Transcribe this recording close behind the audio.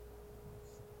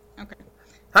Okay.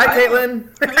 Hi, Caitlin.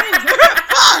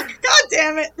 Fuck! God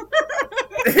damn it!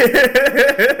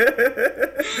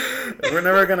 We're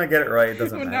never gonna get it right. It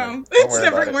doesn't matter. No, Don't worry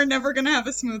about it. we're never gonna have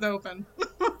a smooth open.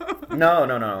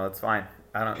 No. It's fine.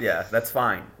 I don't. Yeah, that's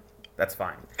fine. That's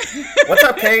fine. What's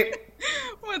up, Kate?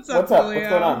 What's up, Julio? Julio? What's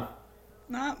going on?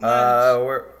 Not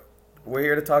much. We're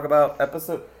here to talk about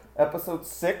episode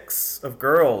 6 of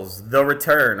Girls, The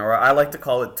Return, or I like to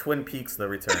call it Twin Peaks: The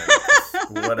Return.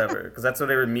 Whatever, because that's what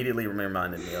it immediately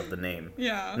reminded me of, the name.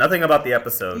 Yeah. Nothing about the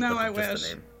episode. No, but I just wish.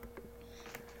 The name.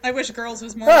 I wish Girls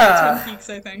was more like Twin Peaks,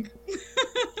 I think.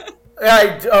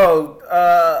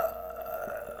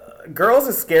 Girls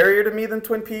is scarier to me than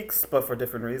Twin Peaks, but for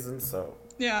different reasons. So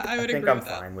yeah, I would think agree I'm with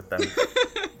that. fine with them.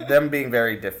 Them being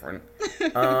very different.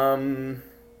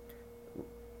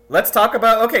 Let's talk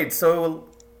about. Okay, so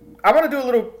I want to do a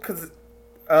little because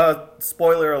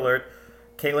spoiler alert.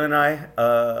 Caitlin and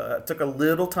I took a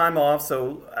little time off,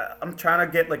 so I'm trying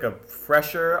to get like a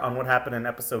fresher on what happened in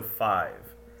episode 5.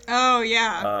 Oh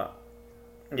yeah.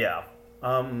 Yeah.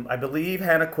 I believe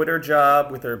Hannah quit her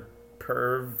job with her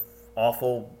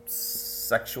awful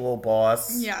sexual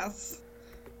boss. Yes.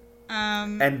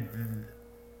 And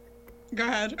go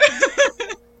ahead.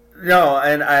 no,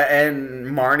 and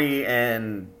Marnie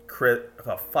and Chris.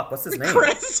 Oh fuck, what's his name?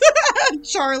 Chris.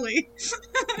 Charlie.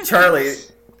 Charlie.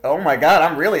 Oh my god,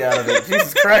 I'm really out of it.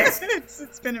 Jesus Christ.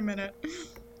 It's been a minute.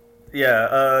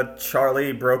 Yeah,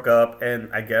 Charlie broke up,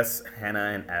 and I guess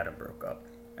Hannah and Adam broke up.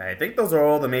 I think those are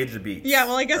all the major beats. Yeah,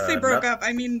 well, I guess they broke up.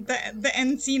 I mean, the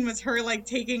end scene was her, like,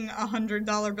 taking a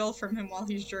 $100 bill from him while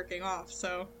he's jerking off,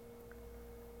 so...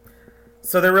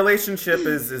 So their relationship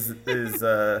is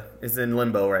in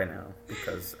limbo right now,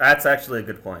 because that's actually a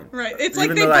good point. Right, it's Even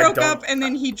like they though broke up and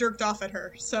then he jerked off at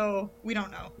her, so we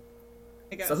don't know,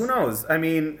 I guess. So who knows? I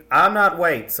mean, I'm not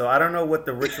white, so I don't know what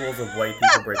the rituals of white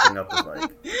people breaking up is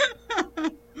like.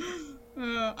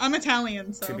 I'm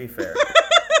Italian, so... To be fair.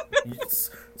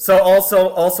 So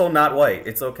also not white.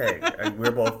 It's okay.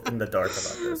 We're both in the dark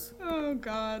about this. Oh,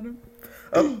 God.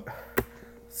 Oh.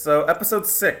 So, episode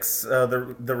 6,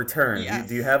 the Return. Yes.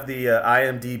 Do you have the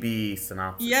IMDb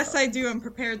synopsis? Yes, I do. I'm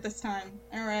prepared this time.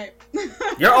 All right.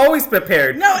 You're always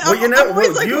prepared. No, I'm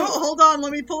always like, you... hold on,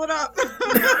 let me pull it up.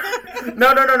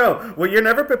 No. What you're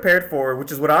never prepared for,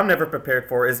 which is what I'm never prepared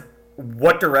for, is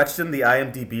what direction the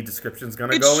IMDb description's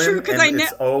going to go in. It's true, because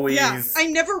it's always... Yeah, I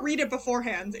never read it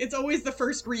beforehand. It's always the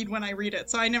first read when I read it,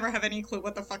 so I never have any clue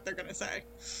what the fuck they're going to say.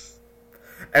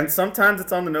 And sometimes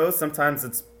it's on the nose, sometimes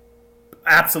it's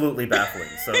absolutely baffling.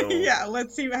 So yeah,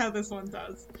 let's see how this one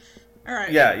does. All right.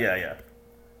 Yeah.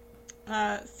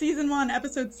 Season 1,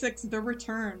 Episode 6, The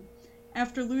Return.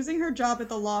 After losing her job at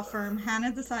the law firm,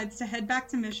 Hannah decides to head back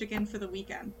to Michigan for the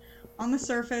weekend. On the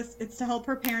surface, it's to help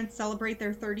her parents celebrate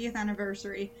their 30th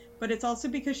anniversary, but it's also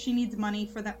because she needs money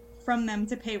from them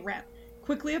to pay rent.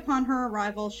 Quickly upon her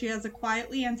arrival, she has a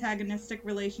quietly antagonistic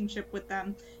relationship with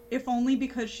them, if only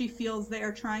because she feels they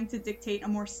are trying to dictate a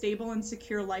more stable and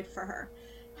secure life for her.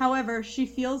 However, she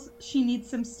feels she needs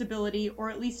some stability, or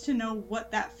at least to know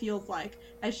what that feels like,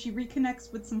 as she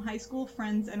reconnects with some high school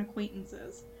friends and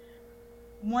acquaintances.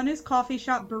 One is coffee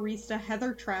shop barista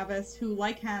Heather Travis, who,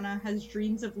 like Hannah, has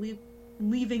dreams of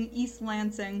leaving East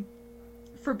Lansing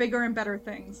for bigger and better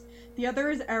things. The other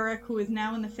is Eric, who is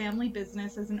now in the family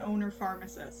business as an owner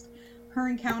pharmacist. Her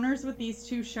encounters with these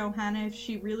two show Hannah if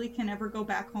she really can ever go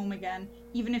back home again,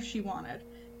 even if she wanted.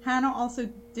 Hannah also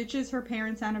ditches her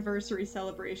parents' anniversary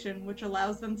celebration, which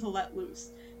allows them to let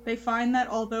loose. They find that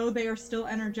although they are still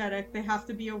energetic, they have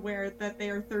to be aware that they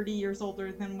are 30 years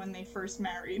older than when they first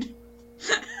married.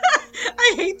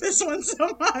 I hate this one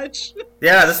so much.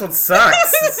 Yeah, this one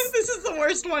sucks. This is the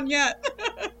worst one yet.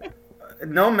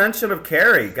 No mention of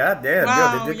Carrie. God damn.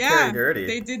 Wow, they did Carrie dirty.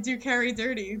 They did do Carrie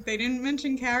dirty. They didn't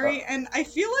mention Carrie, and I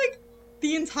feel like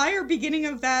the entire beginning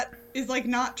of that is, like,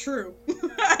 not true.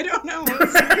 I don't know.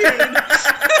 It's weird.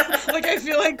 Like, I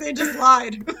feel like they just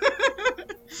lied.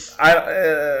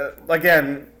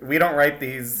 Again, we don't write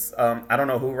these. I don't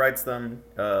know who writes them.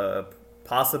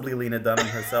 Possibly Lena Dunham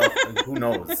herself. Who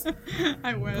knows?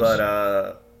 I wish.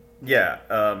 But,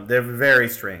 they're very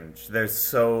strange.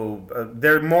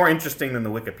 They're more interesting than the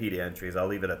Wikipedia entries. I'll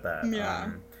leave it at that.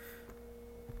 Yeah.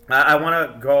 I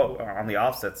want to go on the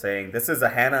offset saying this is a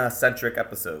Hannah-centric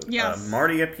episode. Yes.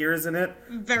 Marty appears in it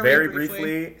very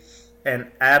briefly,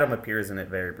 and Adam appears in it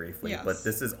very briefly. Yes. But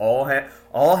this is all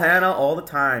Hannah all the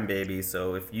time, baby.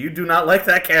 So if you do not like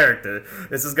that character,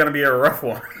 this is going to be a rough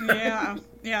one.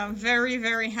 Yeah, very,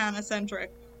 very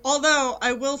Hannah-centric. Although,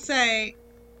 I will say,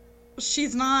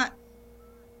 she's not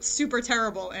super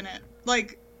terrible in it.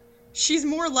 Like, she's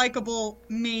more likable,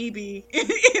 maybe,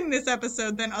 in this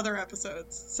episode than other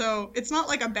episodes. So it's not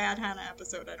like a bad Hannah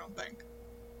episode, I don't think.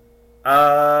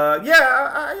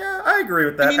 Yeah, I agree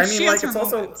with that. I mean, she has like, her it's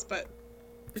also moments, but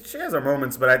she has her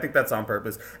moments, but I think that's on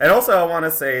purpose. And also, I want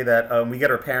to say that we get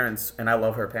her parents, and I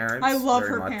love her parents. I love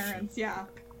very her much. parents. Yeah,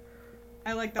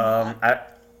 I like them a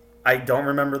lot. I don't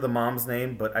remember the mom's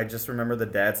name, but I just remember the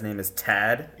dad's name is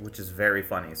Tad, which is very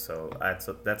funny. So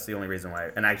that's the only reason why.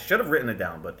 And I should have written it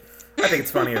down, but I think it's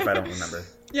funny if I don't remember.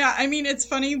 Yeah, I mean, it's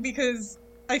funny because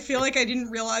I feel like I didn't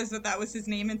realize that was his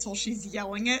name until she's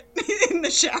yelling it in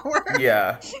the shower.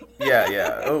 Yeah.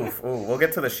 Oh, we'll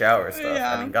get to the shower stuff.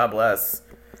 Yeah. I mean, God bless.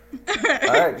 All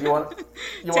right, you want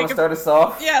to start us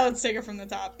off? Yeah, let's take it from the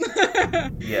top.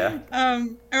 Yeah.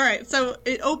 All right, so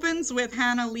it opens with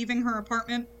Hannah leaving her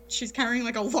apartment. She's carrying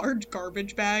like a large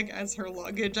garbage bag as her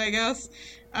luggage, I guess.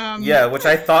 Yeah, which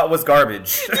I thought was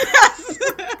garbage. Yes.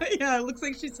 Yeah, it looks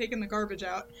like she's taking the garbage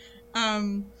out.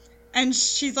 And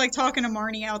she's like talking to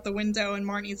Marnie out the window, and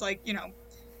Marnie's like,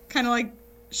 kind of like,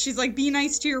 she's like, be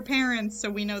nice to your parents. So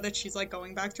we know that she's like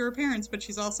going back to her parents, but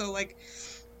she's also like,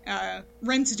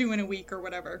 rent's due in a week or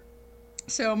whatever.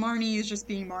 So Marnie is just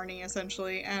being Marnie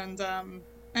essentially, and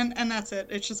that's it.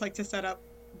 It's just like to set up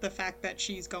the fact that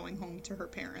she's going home to her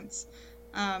parents.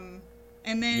 And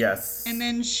then yes. And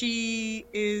then she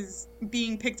is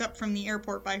being picked up from the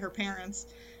airport by her parents.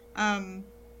 And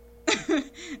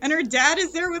her dad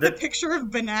is there with a picture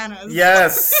of bananas.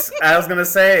 Yes, I was gonna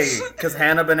say, because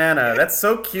Hannah Banana. That's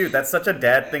so cute. That's such a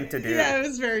dad thing to do. Yeah, it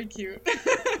was very cute.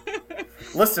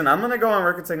 Listen, I'm gonna go on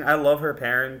record saying I love her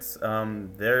parents.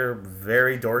 They're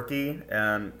very dorky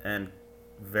and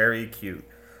very cute.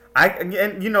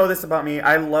 And you know this about me.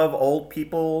 I love old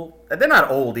people. They're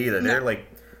not old either. No. They're like,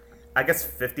 I guess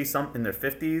 50-something in their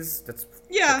 50s. That's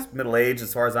middle age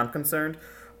as far as I'm concerned.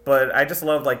 But I just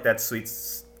love like that sweet,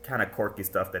 kind of quirky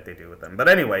stuff that they do with them. But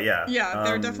anyway, yeah. Yeah,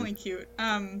 they're definitely cute.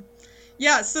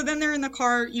 Yeah. So then they're in the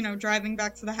car, driving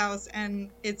back to the house, and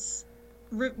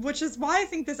which is why I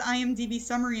think this IMDb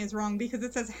summary is wrong, because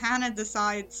it says Hannah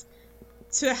decides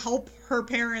to help her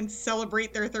parents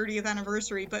celebrate their 30th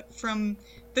anniversary, but from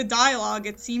the dialogue,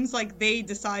 it seems like they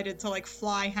decided to like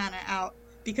fly Hannah out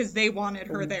because they wanted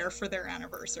her there for their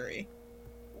anniversary.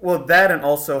 Well, that, and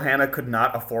also Hannah could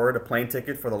not afford a plane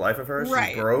ticket for the life of her.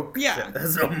 Right. She's broke. Yeah. She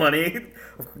has no money.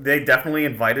 They definitely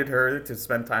invited her to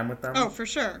spend time with them. Oh, for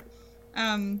sure.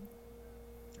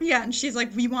 Yeah, and she's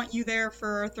like, we want you there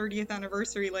for our 30th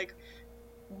anniversary. Like,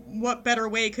 what better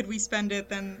way could we spend it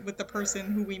than with the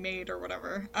person who we made or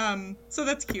whatever? So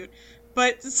that's cute.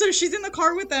 But, so she's in the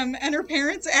car with them, and her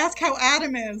parents ask how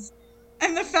Adam is.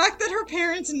 And the fact that her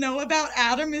parents know about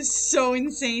Adam is so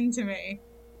insane to me.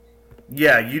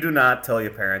 Yeah, you do not tell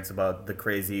your parents about the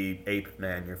crazy ape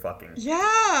man you're fucking.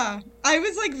 Yeah! I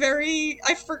was like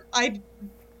I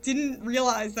didn't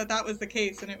realize that was the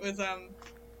case, and it was,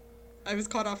 I was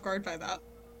caught off guard by that.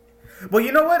 Well,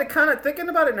 you know what? It kind of, thinking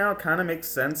about it now, it kind of makes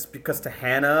sense, because to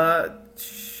Hannah,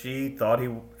 she thought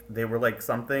they were like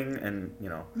something, and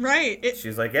right.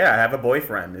 She's like, yeah, I have a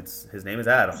boyfriend. His name is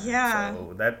Adam. Yeah.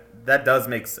 So that does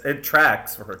it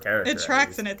tracks for her character. It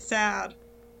tracks, and it's sad.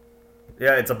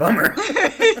 Yeah, it's a bummer.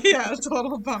 Yeah, a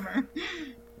total bummer.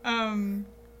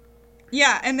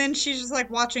 Yeah, and then she's just like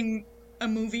watching a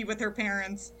movie with her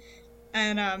parents,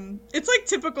 and it's like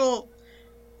typical.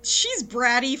 She's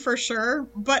bratty for sure,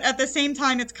 but at the same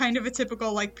time, it's kind of a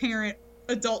typical like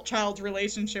parent-adult-child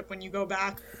relationship when you go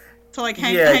back to like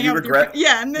hang out with your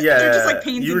and they're just like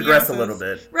pains in the asses. You regress a little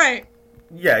bit, right?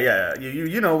 Yeah.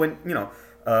 You know when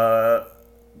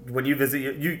you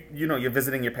visit you're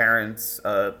visiting your parents.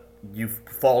 You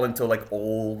fall into like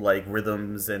old like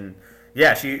rhythms, and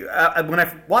yeah, she when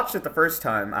I watched it the first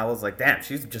time, I was like, damn,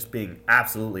 she's just being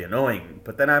absolutely annoying.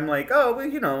 But then I'm like, oh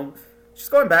well, she's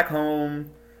going back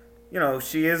home.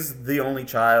 She is the only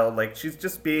child. Like, she's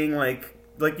just being like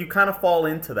you kind of fall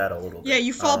into that a little bit. Yeah,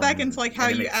 you fall back into like how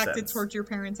you acted towards your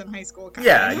parents in high school.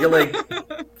 Yeah, you're like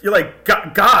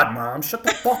God, Mom, shut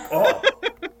the fuck up.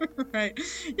 Right.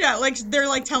 Yeah, like they're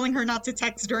like telling her not to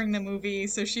text during the movie,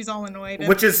 so she's all annoyed.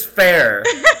 Which is fair.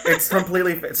 It's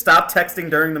completely fair. Stop texting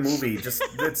during the movie. Just,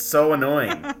 it's so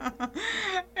annoying.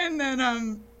 And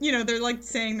then they're like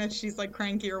saying that she's like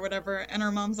cranky or whatever, and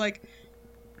her mom's like,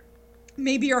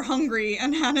 maybe you're hungry,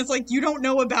 and Hannah's like, you don't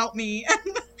know about me.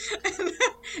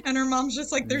 And her mom's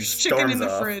just like, there's chicken in the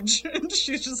fridge. And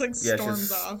she's just like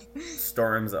storms off.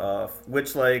 Storms off.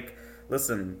 Which, like,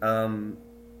 listen,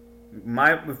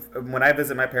 when I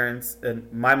visit my parents,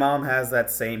 and my mom has that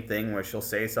same thing where she'll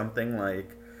say something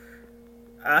like,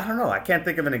 I don't know. I can't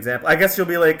think of an example. I guess she'll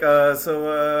be like,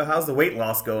 so how's the weight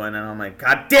loss going? And I'm like,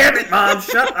 God damn it, Mom,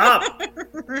 shut up.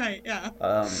 Right, yeah.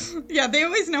 Yeah, they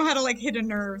always know how to, like, hit a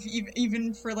nerve,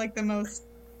 even for, like, the most,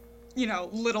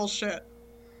 little shit.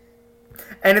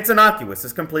 And it's innocuous.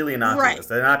 It's completely innocuous. Right.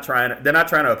 They're not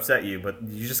trying to upset you, but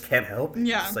you just can't help it.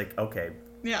 Yeah. It's like, okay.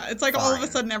 Yeah, it's like all of a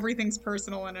sudden everything's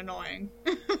personal and annoying.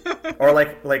 Or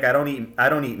like I don't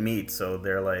eat meat, so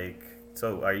they're like,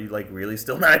 so are you like really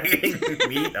still not eating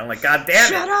meat? I'm like, God damn it!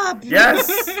 Shut up! Yes,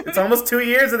 it's almost 2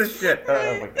 years of this shit.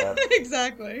 Oh my god.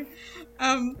 Exactly.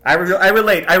 I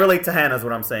relate to Hannah's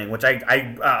what I'm saying, which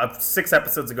I 6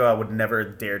 episodes ago I would never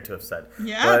dare to have said.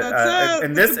 Yeah,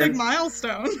 but, that's a big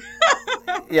milestone.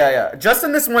 Yeah. Just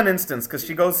in this one instance, because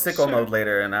she goes sicko mode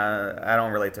later, and I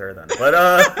don't relate to her then.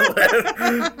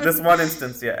 But this one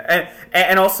instance, yeah,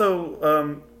 and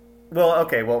also,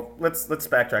 let's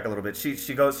backtrack a little bit.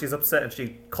 She's upset and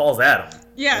she calls Adam.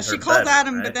 Yeah, she calls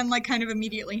Adam, right? But then like kind of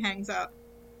immediately hangs up.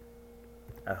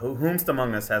 Whomst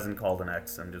among us hasn't called an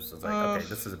ex and just was like, okay,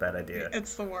 this is a bad idea.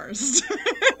 It's the worst.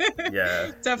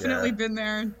 Yeah. Definitely been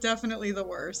there. Definitely the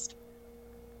worst.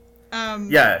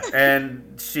 Yeah,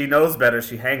 and she knows better.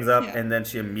 She hangs up, and then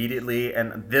she immediately,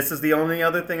 and this is the only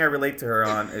other thing I relate to her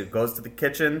on, it goes to the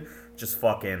kitchen, just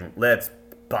fucking, let's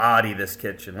body this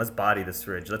kitchen. Let's body this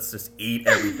fridge. Let's just eat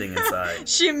everything inside.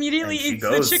 She immediately eats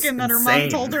the chicken that her mom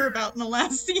told her about in the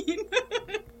last scene.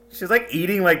 She's like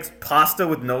eating like pasta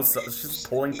with no sauce. She's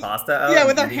pulling pasta out. Yeah,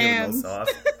 with her hands. With no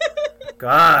sauce.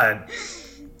 God.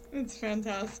 It's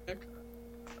fantastic.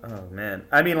 Oh man.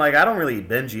 I mean, like, I don't really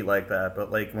binge eat like that,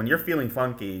 but like when you're feeling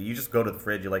funky, you just go to the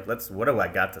fridge. You're like, what do I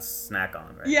got to snack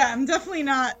on right Yeah, now? I'm definitely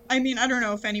not. I mean, I don't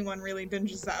know if anyone really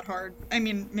binges that hard. I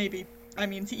mean, maybe. I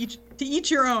mean, to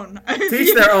each your own. To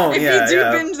each their own. If yeah, you do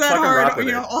yeah. binge that Fucking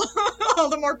hard, all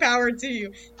the more power to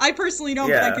you. I personally don't,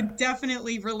 Yeah. but I could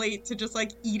definitely relate to just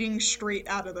like eating straight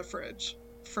out of the fridge,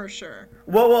 for sure.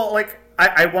 Well, like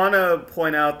I want to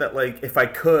point out that like if I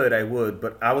could, I would,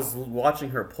 but I was watching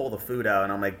her pull the food out,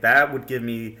 and I'm like, that would give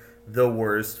me the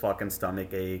worst fucking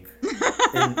stomach ache.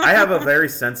 And I have a very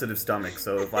sensitive stomach,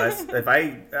 so if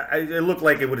I it looked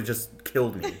like it would have just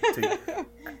killed me to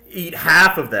eat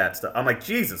half of that stuff. I'm like,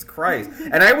 Jesus Christ.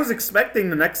 And I was expecting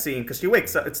the next scene, because she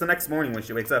wakes up, it's the next morning when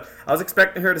she wakes up, I was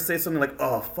expecting her to say something like,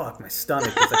 oh fuck, my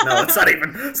stomach. It's like, no,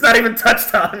 it's not even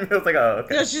touched on. I was like, oh,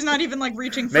 okay. Yeah, she's not even like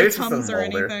reaching for Tums or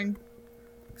anything.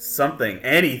 Something,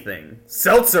 anything,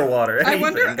 seltzer water, anything. I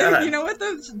wonder, God. you know what,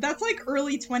 that's like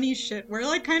early 20s shit. We're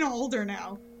like kind of older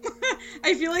now.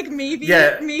 I feel like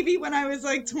maybe when I was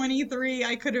like 23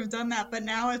 I could have done that, but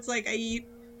now it's like I eat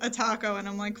a taco and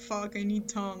I'm like, fuck, I need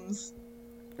Tums.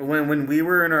 When we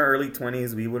were in our early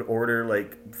 20s, we would order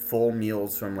like full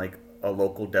meals from like a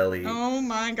local deli. Oh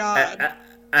my god.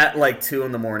 At like 2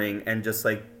 in the morning, and just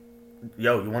like,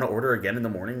 yo, you want to order again in the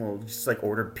morning? We'll just like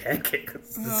order pancakes.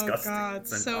 It's disgusting. Oh god,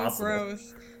 it's so impossible.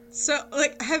 gross. So,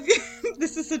 like, have you...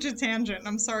 This is such a tangent.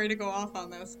 I'm sorry to go off on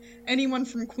this. Anyone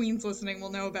from Queens listening will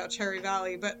know about Cherry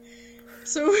Valley, but...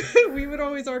 So, we would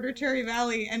always order Cherry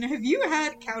Valley, and have you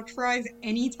had couch fries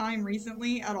any time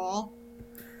recently at all?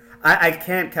 I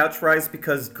can't couch fries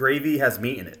because gravy has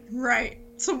meat in it. Right.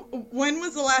 So, when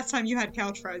was the last time you had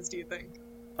couch fries, do you think?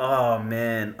 Oh,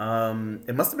 man.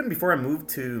 It must have been before I moved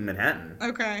to Manhattan.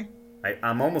 Okay.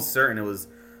 I'm almost certain it was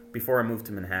before I moved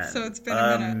to Manhattan. So, it's been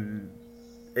a minute.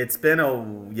 It's been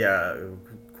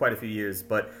quite a few years,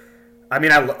 but I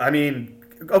mean,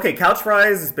 okay, couch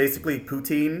fries is basically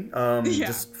poutine,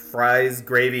 just fries,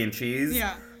 gravy, and cheese.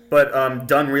 Yeah. But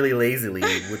done really lazily,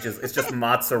 which is it's just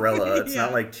mozzarella. It's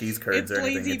not like cheese curds or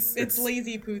anything. It's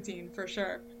lazy poutine for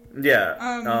sure. Yeah.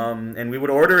 And we would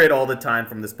order it all the time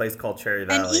from this place called Cherry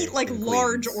Valley. And eat like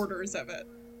large orders of it.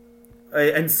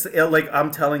 And like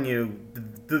I'm telling you,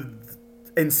 the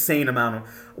insane amount of,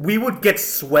 we would get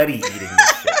sweaty eating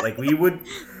this shit. Like we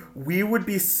would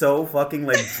be so fucking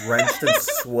like drenched in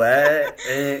sweat.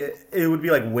 It would be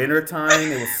like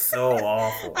wintertime. It was so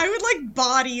awful. I would like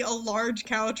body a large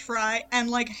couch fry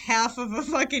and like half of a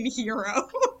fucking hero.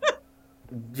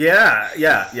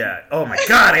 Yeah. Oh my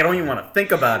god, I don't even want to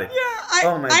think about it. Yeah,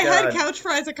 oh my god. I had couch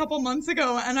fries a couple months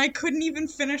ago and I couldn't even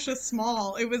finish a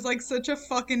small. It was like such a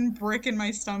fucking brick in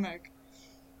my stomach.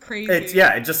 Crazy.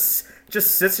 It just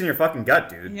sits in your fucking gut,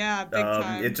 dude. Yeah, big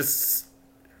time. It just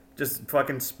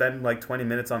fucking spend like 20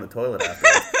 minutes on the toilet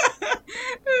afterwards.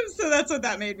 So that's what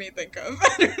that made me think of.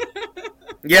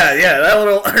 Yeah,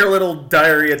 that little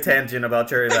diarrhea tangent about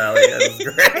Cherry Valley. That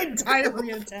was great.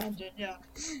 Diarrhea tangent, yeah.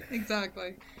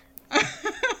 Exactly.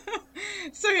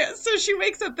 So she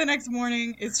wakes up the next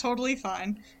morning, is totally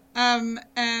fine. And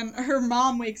her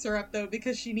mom wakes her up though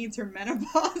because she needs her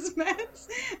menopause meds,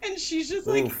 and she's just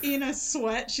like Oof. in a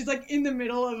sweat. She's like in the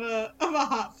middle of a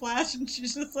hot flash, and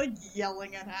she's just like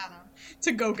yelling at Hannah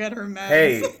to go get her meds.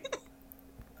 Hey,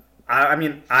 I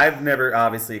mean, I've never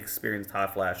obviously experienced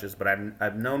hot flashes, but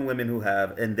I've known women who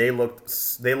have, and they look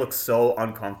so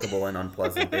uncomfortable and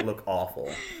unpleasant. They look awful.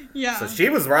 Yeah. So she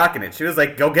was rocking it. She was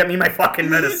like, "Go get me my fucking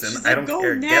medicine. She's I like, don't go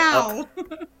care. now.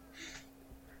 Get up."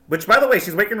 Which, by the way,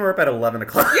 she's waking her up at 11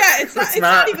 o'clock. Yeah, it's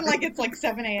not even like it's like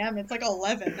 7 a.m. It's like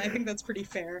 11. I think that's pretty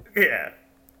fair.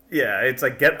 Yeah. It's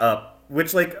like get up.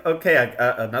 Which, like, okay,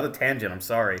 another tangent. I'm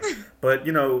sorry, but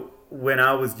you know, when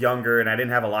I was younger and I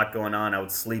didn't have a lot going on, I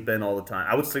would sleep in all the time.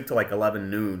 I would sleep till like 11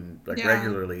 noon, like Yeah.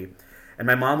 regularly. And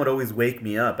my mom would always wake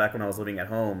me up back when I was living at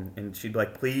home, and she'd be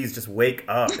like, "Please, just wake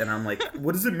up." And I'm like,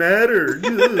 "What does it matter?"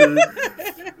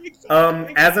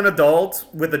 As an adult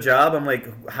with a job, I'm like,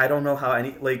 I don't know how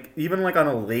any, like, even like on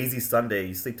a lazy Sunday,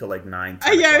 you sleep till like 9,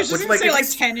 10 Yeah, I was o'clock, just which, gonna say like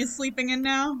it's- 10 is sleeping in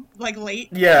now, like late.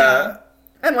 Yeah.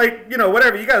 And like, you know,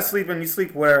 whatever, you gotta sleep and you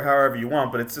sleep where however you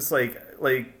want, but it's just like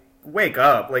wake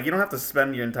up. Like, you don't have to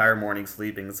spend your entire morning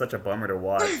sleeping. It's such a bummer to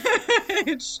watch.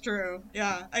 It's true.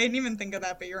 Yeah, I didn't even think of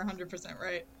that, but you're 100%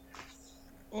 right.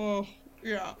 Oh,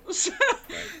 yeah.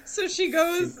 So she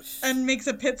goes and makes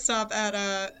a pit stop at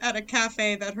a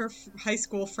cafe that her high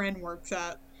school friend works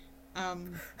at.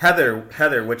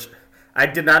 Heather, which I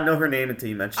did not know her name until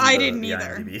you mentioned I the didn't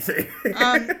either. IMDb thing.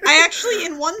 I actually,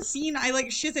 in one scene,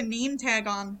 she has a name tag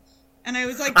on, and I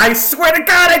was like, I swear to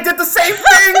God, I did the same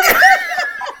thing!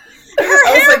 her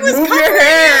I was hair like, was move covered. your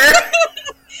hair!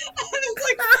 I was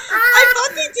like, I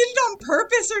thought they did it on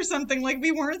purpose or something. Like,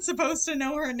 we weren't supposed to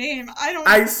know her name.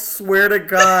 I swear to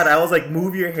God, I was like,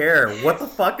 move your hair. What the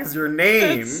fuck is your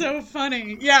name? That's so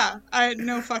funny. Yeah, I had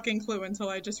no fucking clue until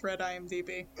I just read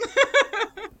IMDb.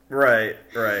 Right.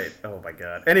 Oh my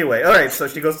God. Anyway, all right. So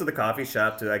she goes to the coffee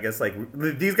shop to, I guess, like,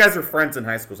 these guys are friends in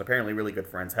high school. So apparently, really good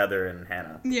friends, Heather and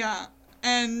Hannah. Yeah,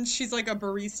 and she's like a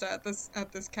barista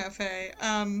at this cafe.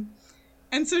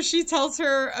 And so she tells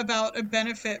her about a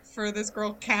benefit for this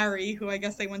girl Carrie, who I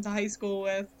guess they went to high school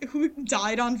with, who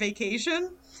died on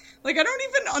vacation. Like, I don't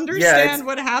even understand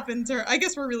what happened to her. I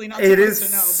guess we're really not supposed to know. It is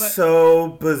But so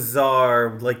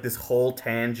bizarre, like, this whole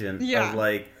tangent of,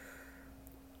 like...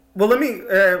 Well, let me,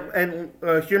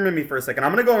 humor me for a second.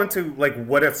 I'm going to go into, like,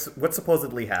 what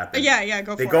supposedly happened. Yeah,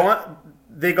 go for it.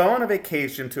 They go on a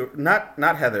vacation to, not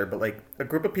Heather, but, like, a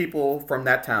group of people from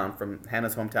that town, from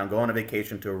Hannah's hometown, go on a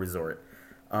vacation to a resort.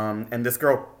 And this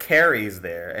girl, Carrie, is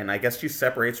there, and I guess she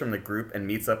separates from the group and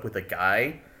meets up with a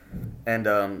guy, and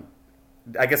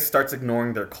I guess starts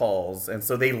ignoring their calls, and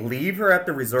so they leave her at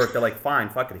the resort. They're like, fine,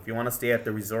 fuck it, if you want to stay at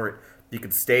the resort, you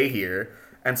could stay here.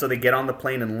 And so they get on the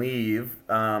plane and leave,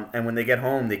 and when they get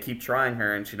home, they keep trying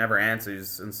her, and she never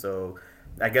answers, and so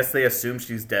I guess they assume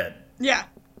she's dead. Yeah,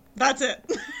 that's it.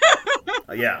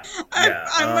 Yeah.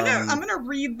 I'm gonna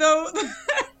read though,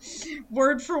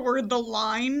 word for word, the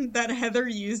line that Heather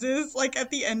uses, like at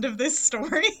the end of this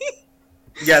story.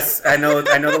 Yes, I know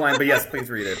the line, but yes, please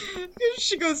read it.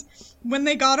 She goes, when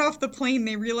they got off the plane,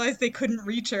 they realized they couldn't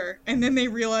reach her, and then they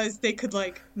realized they could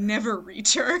like never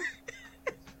reach her.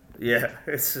 Yeah,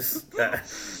 it's just it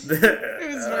was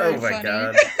very funny.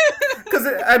 God. Because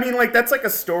I mean, like, that's like a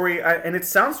story, and it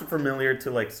sounds familiar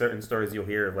to like certain stories you'll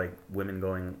hear of like women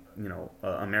going, you know,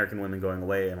 American women going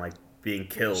away and like being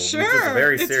killed. Sure, which is a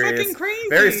very it's serious, fucking crazy.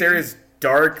 very serious,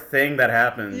 dark thing that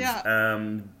happens.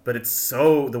 Yeah. But it's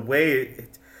so the way.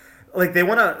 Like they're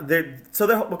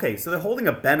holding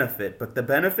a benefit, but the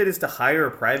benefit is to hire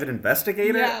a private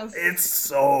investigator. Yes. It's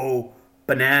so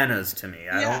bananas to me.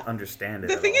 I Yeah. don't understand it.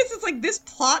 The at thing all. is, it's like this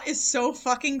plot is so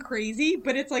fucking crazy,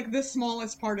 but it's like the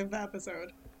smallest part of the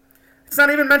episode. It's not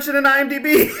even mentioned in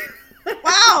IMDb.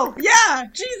 Wow! Yeah!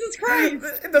 Jesus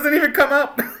Christ! It doesn't even come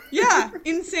up. Yeah,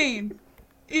 insane.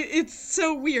 It's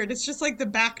so weird. It's just like the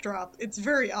backdrop. It's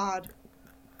very odd.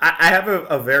 I have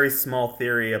a very small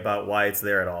theory about why it's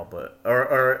there at all, but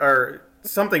or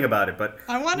something about it. But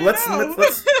I want to know.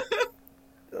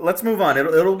 Let's move on.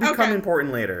 It'll become Okay.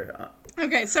 important later.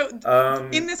 Okay, so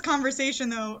in this conversation,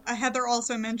 though, Heather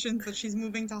also mentions that she's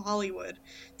moving to Hollywood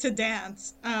to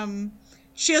dance.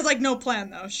 She has, like, no plan,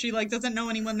 though. She, like, doesn't know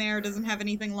anyone there, doesn't have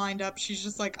anything lined up. She's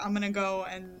just like, I'm gonna go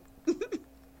and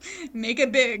make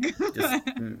it big. Just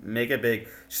make it big.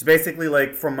 She's basically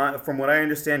like, from what I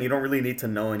understand, you don't really need to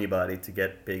know anybody to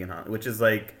get big in Hollywood, which is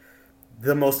like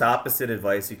the most opposite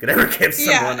advice you could ever give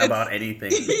someone about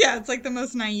anything. Yeah, it's like the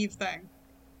most naive thing.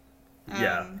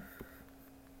 Yeah.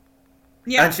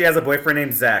 Yeah. And she has a boyfriend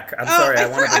named Zach. I'm sorry, I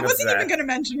want to bring up wasn't Zach. even going to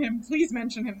mention him. Please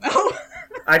mention him, though.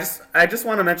 I just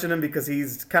want to mention him because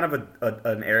he's kind of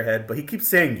an airhead, but he keeps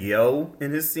saying "yo"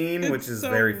 in his scene, It's which is so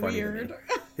very funny to weird. me.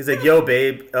 He's like, "Yo,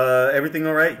 babe, everything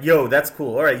all right? Yo, that's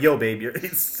cool. All right, yo, babe."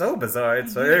 It's so bizarre.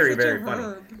 It's He's very, such a very funny.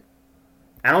 herb.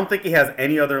 I don't think he has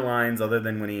any other lines other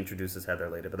than when he introduces Heather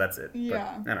later, but that's it.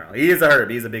 Yeah. But, I don't know. He is a herb.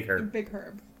 He's a big A herb. big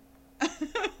herb.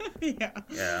 Yeah.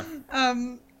 Yeah.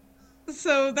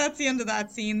 So that's the end of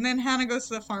that scene. Then Hannah goes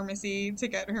to the pharmacy to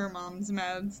get her mom's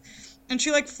meds. And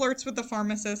she, like, flirts with the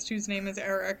pharmacist whose name is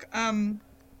Eric. I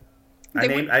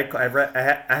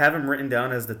have him written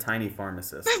down as the tiny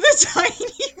pharmacist. The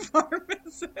tiny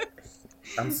pharmacist.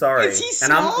 I'm sorry. Is he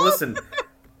small? Listen.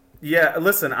 Yeah,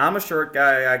 listen. I'm a short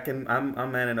guy.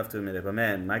 I'm man enough to admit it, but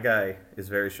man, my guy is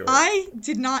very short. I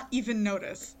did not even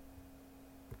notice.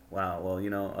 Wow.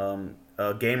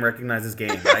 Well, game recognizes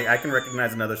game. I can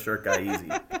recognize another short guy easy.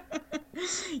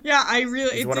 Yeah, it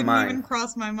He's one of didn't mine. even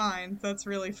cross my mind. That's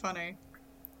really funny.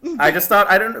 I just thought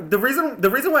the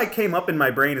reason why it came up in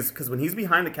my brain is because when he's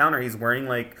behind the counter, he's wearing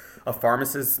like a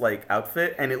pharmacist's like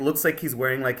outfit, and it looks like he's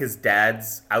wearing like his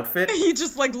dad's outfit. He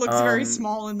just like looks very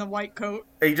small in the white coat.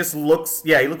 He looks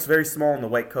very small in the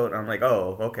white coat. And I'm like,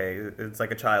 oh, okay, it's like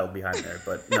a child behind there,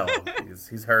 but no,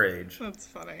 he's her age. That's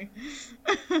funny.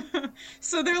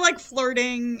 So they're like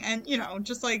flirting, and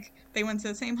just like they went to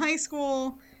the same high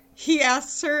school. He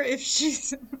asks her if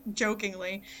she's,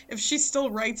 jokingly, if she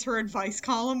still writes her advice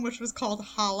column, which was called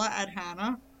Holla at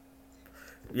Hannah.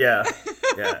 Yeah.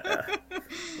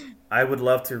 I would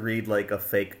love to read like a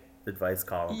fake advice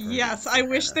column. Yes, I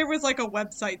wish there was like a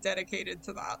website dedicated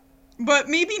to that. But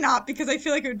maybe not, because I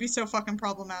feel like it would be so fucking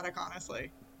problematic,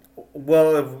 honestly.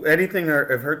 Well, if anything,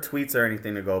 if her tweets are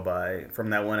anything to go by from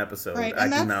that one episode, right, I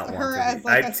and do that's not her want to. as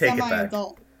like I a take it back.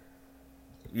 semi-adult.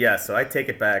 Yeah, so I take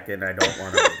it back, and I don't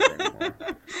want to read it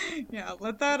anymore. Yeah,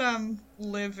 let that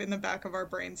live in the back of our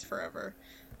brains forever,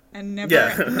 and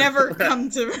never come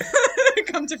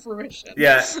to fruition.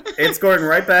 Yeah, it's going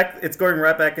right back. It's going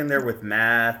right back in there with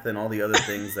math and all the other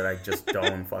things that I just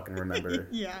don't fucking remember.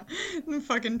 Yeah,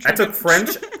 fucking. I took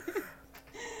French.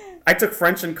 I took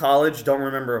French in college. Don't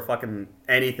remember fucking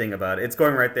anything about it. It's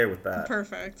going right there with that.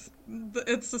 Perfect.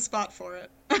 It's the spot for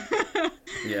it.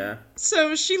 Yeah.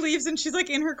 So she leaves and she's like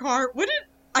in her car.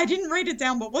 I didn't write it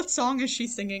down, but what song is she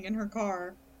singing in her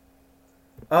car?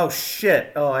 Oh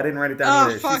shit! Oh, I didn't write it down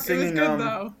either. Fuck, She's singing, it was good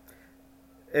though.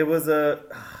 It was a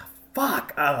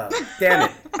fuck. Damn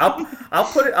it! I'll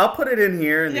put it in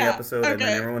here in the episode, and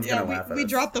then everyone's gonna laugh at us. We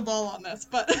dropped the ball on this,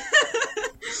 but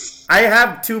I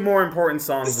have two more important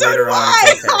songs so later do on.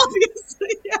 I, obviously,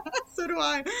 yeah. So do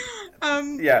I.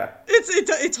 Yeah.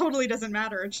 It totally doesn't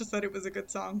matter. It's just that it was a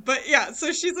good song. But yeah,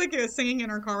 so she's like singing in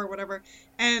her car or whatever,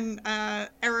 and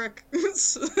Eric,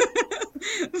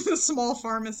 the small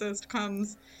pharmacist,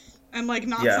 comes and like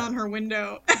knocks on her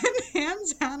window and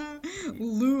hands Hannah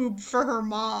lube for her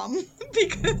mom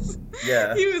because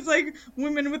he was like,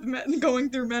 women with going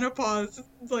through menopause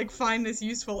like find this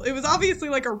useful. It was obviously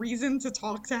like a reason to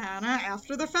talk to Hannah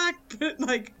after the fact, but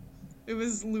like it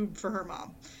was lube for her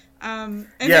mom.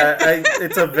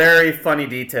 It's a very funny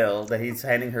detail that he's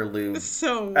handing her lube.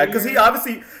 So weird. Because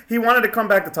he wanted to come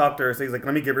back to talk to her, so he's like,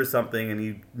 let me give her something, and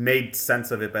he made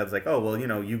sense of it, but it's like, oh well,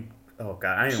 oh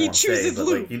god, I didn't want to say, but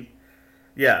lube. Like,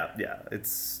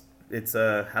 it's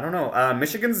I don't know.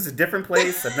 Michigan's a different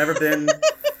place. I've never been.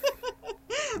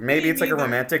 Maybe it's like a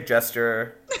romantic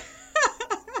gesture.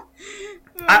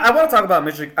 I want to talk about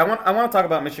Michigan. I want to talk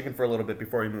about Michigan for a little bit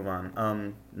before we move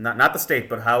on. Not the state,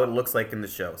 but how it looks like in the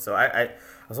show. So I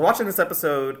was watching this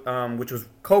episode, which was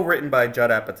co-written by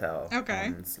Judd Apatow.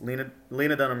 Okay. It's Lena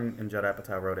Dunham and Judd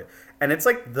Apatow wrote it, and it's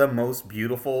like the most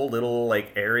beautiful little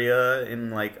like area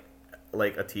in like a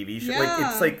TV show. Yeah. Like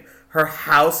it's like her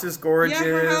house is gorgeous. Yeah,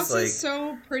 her house like, is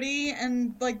so pretty,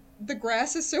 and like the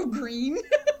grass is so green.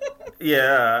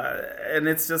 Yeah, and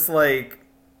it's just like,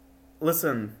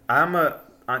 listen, I'm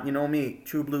you know me,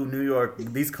 True Blue, New York.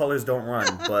 These colors don't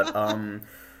run, but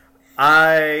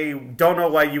I don't know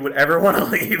why you would ever want to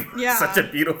leave such a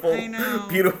beautiful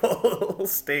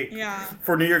state. Yeah.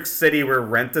 For New York City, where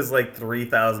rent is like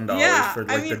 $3,000 for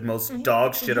like the most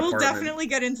dog shit apartment. We'll definitely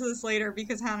get into this later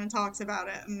because Hannah talks about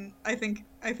it, and I think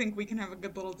we can have a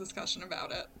good little discussion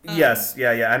about it. Yes,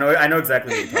 yeah. I know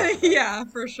exactly what you're talking about. Yeah,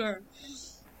 for sure.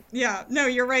 Yeah, no,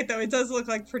 you're right though. It does look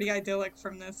like pretty idyllic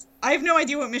from this. I have no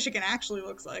idea what Michigan actually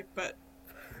looks like, but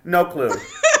no clue.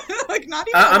 Like not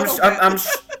even.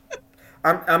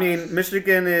 I mean,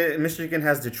 Michigan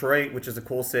has Detroit, which is a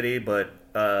cool city, but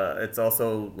it's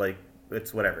also like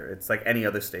it's whatever. It's like any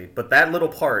other state. But that little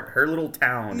part, her little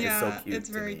town, is so cute. It's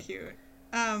very cute.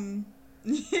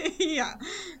 Yeah.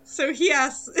 So he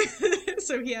asks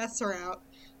her out,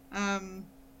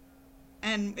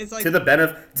 And is like to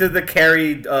the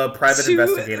Carrie private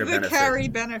investigator the benefit. Carrie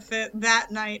benefit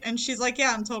that night, and she's like,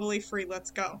 yeah, I'm totally free,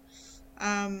 let's go.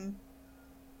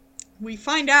 We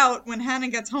find out when Hannah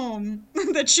gets home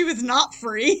that she was not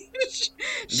free.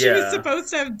 She was supposed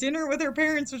to have dinner with her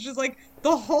parents, which is like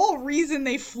the whole reason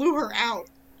they flew her out.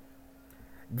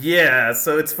 Yeah,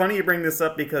 so it's funny you bring this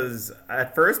up because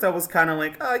at first I was kind of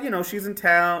like, oh, she's in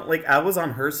town. Like, I was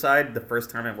on her side the first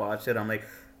time I watched it. I'm like,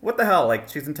 what the hell? Like,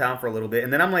 she's in town for a little bit.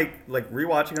 And then I'm like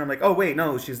rewatching it. I'm like, oh, wait,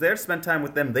 no, she's there to spend time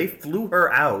with them. They flew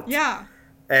her out. Yeah.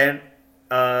 And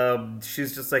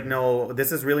she's just like, no,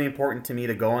 this is really important to me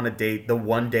to go on a date the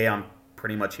one day I'm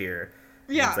pretty much here.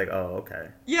 Yeah. And it's like, oh, okay.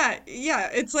 Yeah.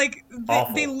 It's like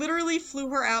they literally flew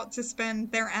her out to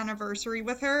spend their anniversary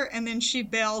with her, and then she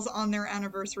bails on their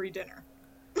anniversary dinner.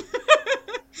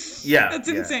 Yeah. That's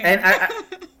insane. And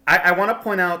I want to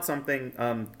point out something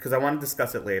because I want to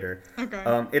discuss it later.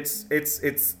 Okay.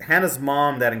 It's Hannah's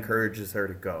mom that encourages her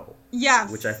to go.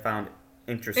 Yes. Which I found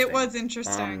interesting. It was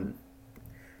interesting.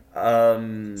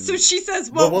 So she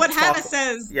says, what Hannah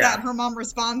says that her mom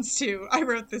responds to, I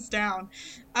wrote this down.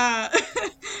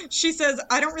 She says,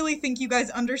 I don't really think you guys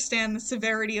understand the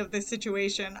severity of this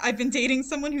situation. I've been dating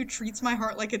someone who treats my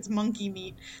heart like it's monkey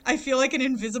meat. I feel like an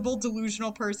invisible,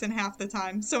 delusional person half the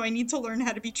time, so I need to learn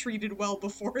how to be treated well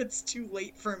before it's too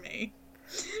late for me.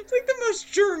 It's like the most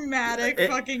dramatic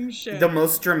fucking shit. The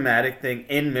most dramatic thing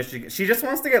in Michigan. She just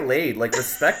wants to get laid. Like,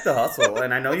 respect the hustle.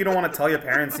 And I know you don't want to tell your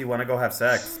parents you want to go have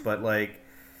sex, but like,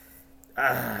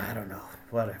 I don't know.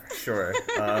 Whatever. Sure.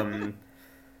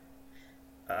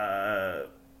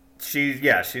 She's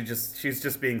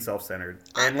just being self-centered.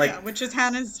 And like, which is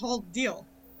Hannah's whole deal.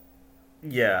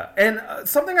 Yeah. And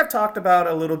something I've talked about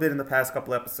a little bit in the past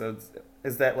couple episodes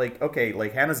is that, like, okay,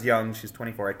 like, Hannah's young, she's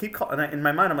 24. I keep calling, in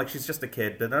my mind, I'm like, she's just a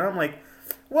kid. But then I'm like,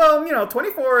 well,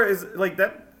 24 is, like,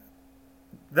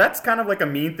 that's kind of, like, a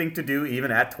mean thing to do even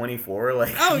at 24.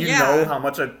 Like, know how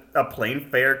much a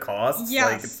plane fare costs?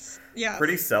 Yes. Like, it's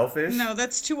pretty selfish. No,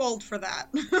 that's too old for that.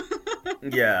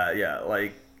 Yeah,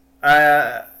 like,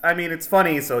 I mean, it's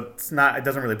funny, so it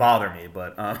doesn't really bother me,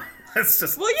 but, it's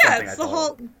just it's the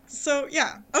whole, so,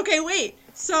 yeah. Okay, wait,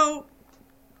 so...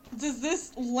 Does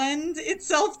this lend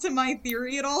itself to my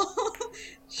theory at all?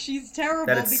 She's terrible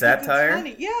that it's because satire? It's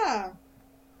funny. Yeah.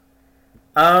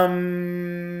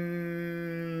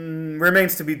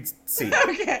 Remains to be seen.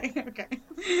 Okay.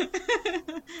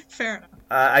 Fair enough.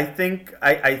 I think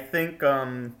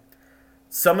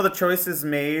some of the choices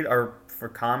made are for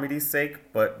comedy's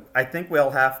sake, but I think we'll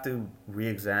have to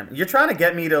re-examine. You're trying to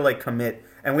get me to like commit,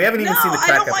 and we haven't even seen the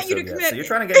crack episode yet. So you're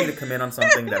trying to get me to commit on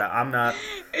something that I'm not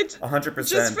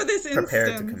 100%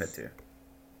 prepared to commit to.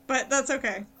 But that's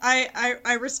okay.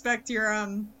 I respect your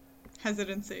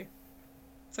hesitancy.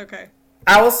 It's okay.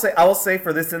 I will say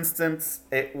for this instance,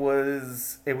 it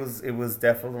was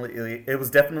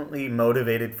definitely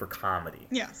motivated for comedy.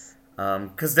 Yes.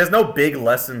 Because there's no big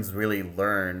lessons really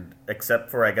learned, except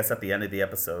for, I guess, at the end of the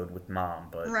episode with Mom.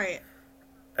 But right.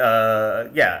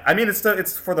 Yeah. I mean, it's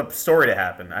for the story to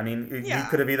happen. I mean, you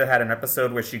could have either had an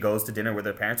episode where she goes to dinner with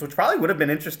her parents, which probably would have been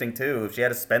interesting too if she had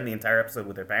to spend the entire episode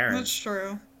with her parents. That's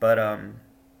true. But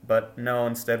no.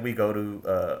 Instead, we go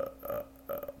to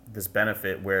this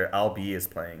benefit where Al B is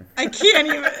playing. I can't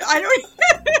even. I don't.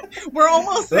 We're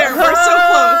almost there. We're so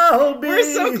close.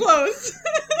 We're so close.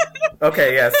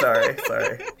 Okay, yeah, sorry.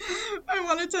 I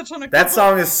want to touch on a couple. That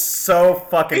song is so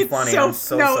fucking funny. I'm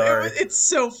so sorry. It's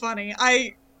so funny.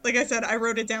 Like I said, I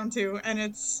wrote it down too, and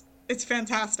it's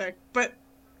fantastic. But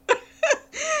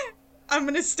I'm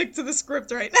gonna stick to the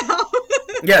script right now.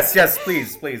 Yes,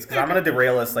 please, because I'm gonna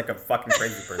derail us like a fucking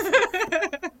crazy person.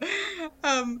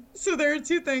 So there are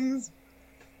two things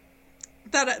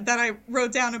that I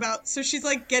wrote down about. So she's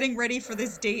like getting ready for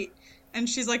this date, and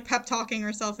she's like pep talking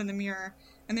herself in the mirror.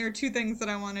 And there are two things that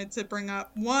I wanted to bring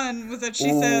up. One was that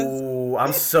she says... Ooh,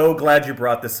 I'm so glad you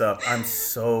brought this up.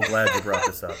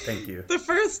 Thank you. The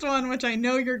first one, which I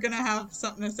know you're going to have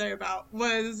something to say about,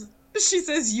 was she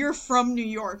says, you're from New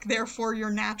York, therefore you're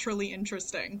naturally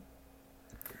interesting.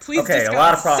 Please discuss. A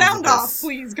lot of problems Sound with off, this.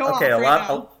 please. Go off right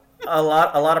now. A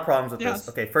lot of problems with yes. this.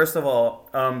 Okay, first of all,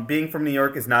 being from New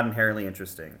York is not inherently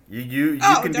interesting. You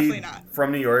can be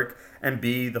from New York and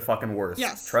be the fucking worst.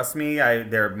 Yes. Trust me,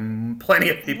 there are plenty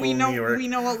of people in New York. We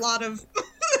know a lot of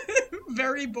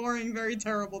very boring, very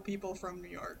terrible people from New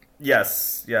York.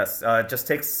 Yes. It just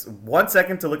takes 1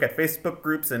 second to look at Facebook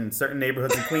groups in certain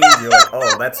neighborhoods in Queens. You're like,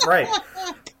 oh, that's right.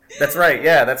 That's right.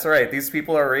 Yeah, that's right. These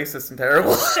people are racist and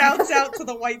terrible. Shouts out to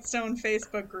the Whitestone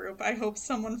Facebook group. I hope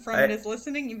someone from it is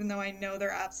listening, even though I know they're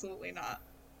absolutely not.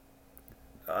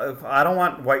 I don't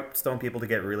want Whitestone people to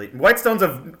get really. Whitestone's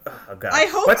a oh god. I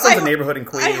hope Whitestone's I a neighborhood in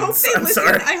Queens. I hope they I'm listen.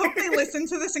 sorry. I hope they listen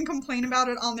to this and complain about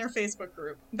it on their Facebook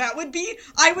group. That would be.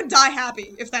 I would die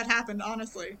happy if that happened.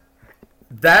 Honestly,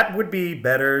 That would be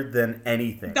better than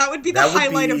anything. that would be the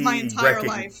highlight of my entire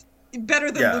life.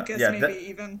 Better than Lucas, maybe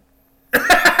even.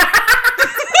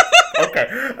 Okay.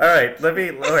 All right. All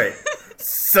right.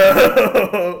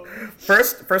 So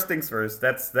first things first.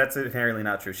 That's inherently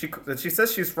not true. She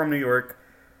says she's from New York.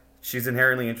 She's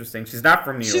inherently interesting. She's not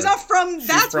from New York. She's not from.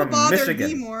 That's from what bothered Michigan.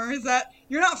 me more is that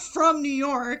you're not from New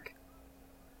York.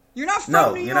 You're not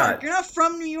from New York. You're not. You're not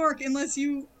from New York unless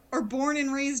you are born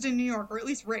and raised in New York, or at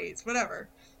least raised, whatever.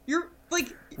 You're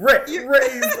like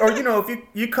Raised, or if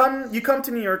you come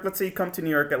to New York. Let's say you come to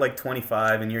New York at like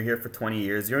 25 and you're here for 20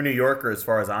 years. You're a New Yorker as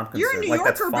far as I'm concerned. You're a New Yorker,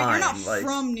 that's fine. but you're not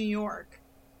from New York.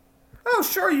 Oh,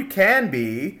 sure, you can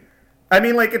be. I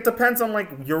mean, like, it depends on, like,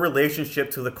 your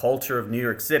relationship to the culture of New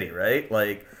York City, right?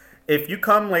 Like, if you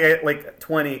come, like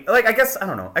 20... Like, I guess, I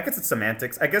don't know. I guess it's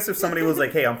semantics. I guess if somebody was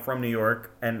like, hey, I'm from New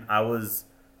York, and I was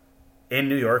in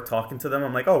New York talking to them,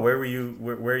 I'm like, oh, where are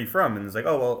you from? And it's like,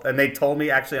 oh, well... And they told me,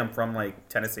 actually, I'm from, like,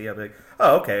 Tennessee. I'd be like,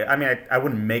 oh, okay. I mean, I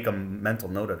wouldn't make a mental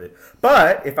note of it.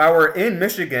 But if I were in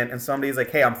Michigan and somebody's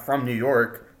like, hey, I'm from New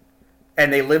York...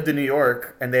 And they lived in New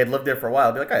York, and they had lived there for a while.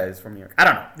 I'd be like, oh, he's from New York. I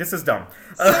don't know. This is dumb.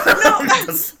 So, no,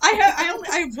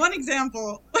 I have one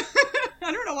example.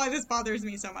 I don't know why this bothers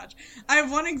me so much. I have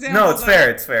one example. No, it's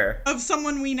fair. It's fair. Of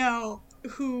someone we know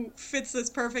who fits this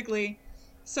perfectly.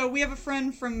 So we have a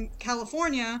friend from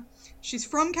California. She's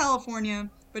from California,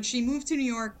 but she moved to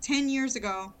New York 10 years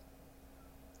ago.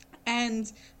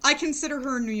 And I consider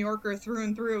her a New Yorker through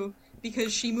and through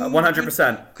because she moved...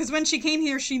 100%. Because when she came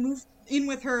here, she moved in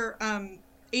with her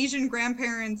Asian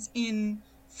grandparents in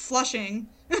Flushing,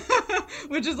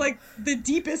 which is like the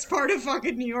deepest part of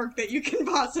fucking New York that you can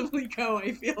possibly go,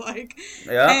 I feel like.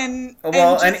 Yeah. And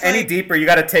any like, deeper, you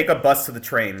got to take a bus to the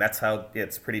train. That's how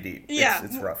it's pretty deep. Yeah.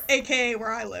 It's rough. AKA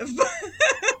where I live.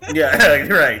 Yeah,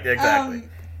 right, exactly.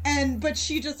 But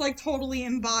she just like totally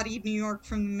embodied New York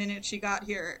from the minute she got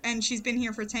here, and she's been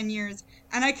here for 10 years.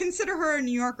 And I consider her a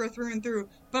New Yorker through and through,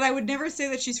 but I would never say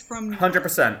that she's from New York.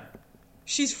 100%.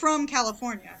 She's from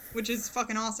California, which is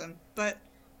fucking awesome. But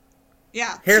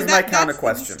yeah, here's my counter that's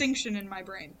question. The distinction in my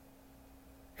brain.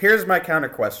 Here's my counter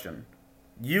question.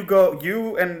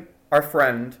 You and our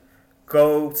friend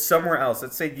go somewhere else.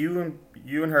 Let's say you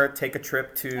and her take a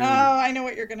trip to I know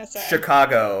what you're gonna say.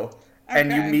 Chicago, okay.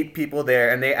 and you meet people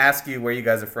there, and they ask you where you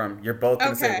guys are from. You're both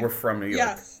gonna say we're from New York.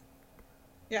 Yes.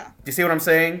 Yeah. Do you see what I'm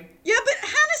saying? Yeah, but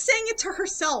Hannah's saying it to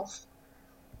herself.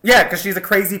 Yeah, because she's a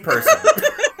crazy person.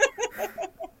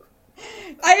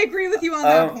 I agree with you on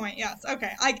that point. Yes.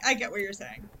 Okay. I get what you're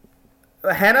saying.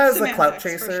 Hannah is Semantics, a clout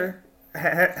chaser.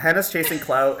 Sure. Hannah's chasing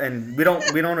clout, and we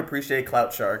don't appreciate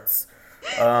clout sharks.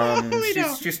 We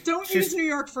don't use New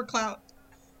York for clout.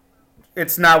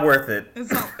 It's not worth it.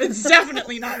 It's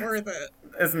definitely not worth it.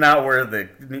 It's not worth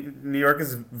it. New York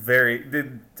is very.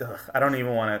 I don't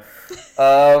even want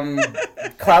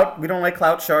to. Clout. We don't like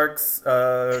clout sharks.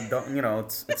 It's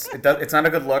not a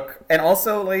good look. And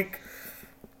also, like,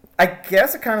 I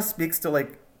guess it kind of speaks to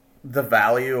like the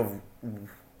value of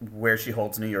where she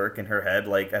holds New York in her head,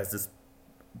 like as this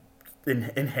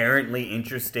inherently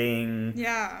interesting,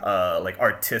 like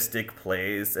artistic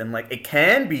place, and like it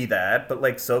can be that, but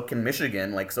like so can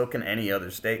Michigan, like so can any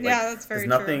other state. Yeah, like, that's very there's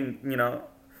nothing, true.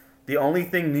 The only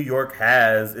thing New York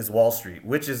has is Wall Street,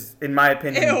 which is, in my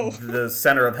opinion, the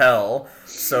center of hell.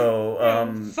 So,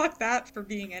 fuck that for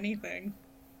being anything.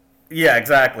 Yeah,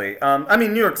 exactly. I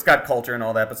mean, New York's got culture and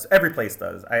all that, but every place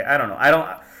does. I don't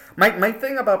know. My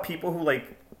thing about people who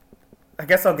like, I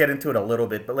guess I'll get into it a little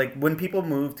bit, but like when people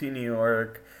move to New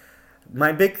York,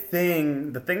 my big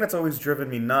thing, the thing that's always driven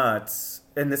me nuts,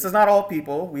 and this is not all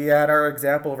people. We had our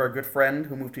example of our good friend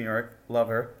who moved to New York. Love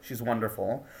her. She's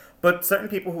wonderful. But certain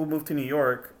people who move to New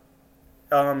York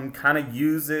kind of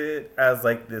use it as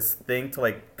like this thing to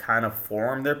like kind of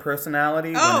form their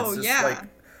personality. Oh, when it's just, yeah. like,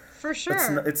 for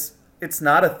sure. It's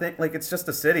not a thing. Like, it's just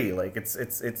a city. Like, it's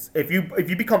if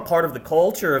you become part of the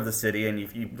culture of the city, and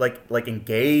if you like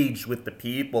engage with the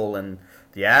people and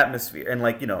the atmosphere, and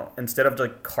like, instead of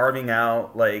like carving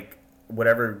out like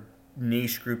whatever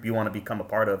niche group you want to become a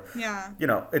part of,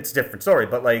 it's a different story.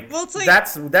 But like, well, it's like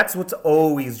that's what's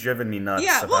always driven me nuts.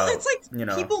 Yeah, well, about, it's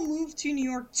like people move to New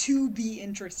York to be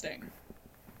interesting,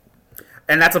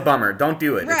 and that's a bummer. Don't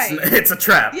do it. Right. It's a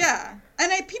trap. Yeah,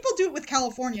 and people do it with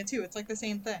California too. It's like the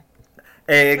same thing.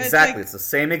 Exactly, it's the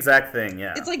same exact thing.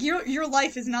 Yeah, it's like your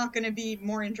life is not going to be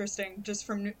more interesting just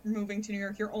from moving to New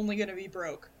York. You're only going to be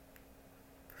broke.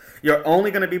 You're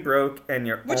only going to be broke, and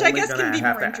you're Which only I guess going can to be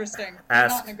have more to interesting, but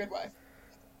ask. not in a good way.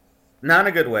 Not in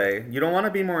a good way. You don't want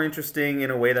to be more interesting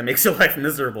in a way that makes your life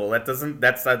miserable. That doesn't.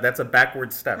 That's a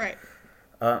backward step. Right.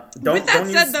 With Don't that don't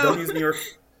said, use though, don't use New York.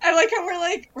 I like how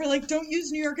we're like, don't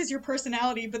use New York as your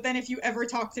personality, but then if you ever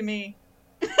talk to me,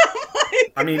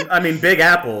 I mean, Big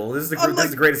Apple. This is I'm this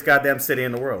is the greatest goddamn city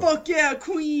in the world. fuck yeah,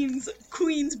 Queens,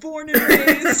 born and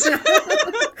raised.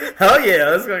 Hell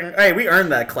yeah! Hey, we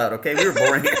earned that clout. Okay, we were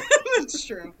born here. That's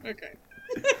true. Okay.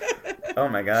 Oh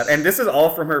my god! And this is all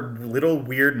from her little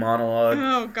weird monologue.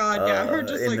 Oh god, yeah, her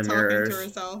just like talking mirror. to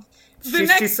herself.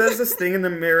 She says this thing in the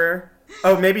mirror.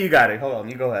 Oh, maybe you got it. Hold on,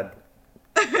 you go ahead.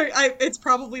 It's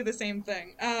probably the same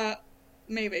thing.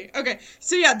 Maybe. Okay.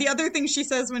 So yeah, the other thing she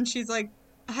says when she's like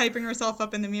hyping herself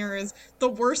up in the mirror is, the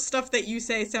worst stuff that you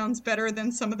say sounds better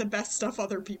than some of the best stuff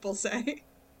other people say.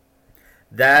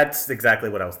 That's exactly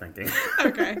what I was thinking.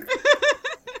 Okay.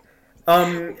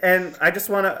 And I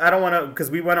don't wanna,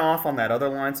 because we went off on that other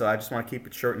line, so I just want to keep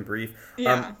it short and brief.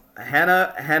 Yeah.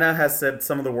 Hannah has said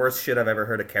some of the worst shit I've ever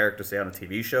heard a character say on a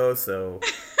TV show, so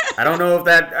I don't know if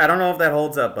that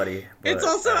holds up, buddy. But, It's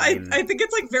also, I think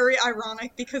it's like very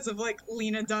ironic because of like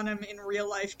Lena Dunham in real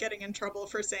life getting in trouble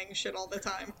for saying shit all the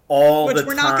time. Which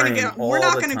we're not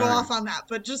gonna go off on that,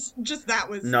 but just that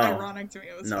was ironic to me.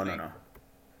 It was funny.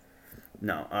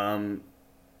 No.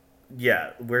 Yeah,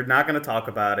 we're not going to talk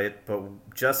about it, but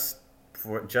just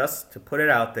to put it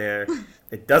out there,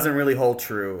 it doesn't really hold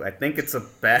true. I think it's a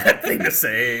bad thing to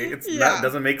say. It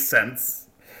doesn't make sense.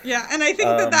 Yeah, and I think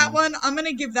that one, I'm going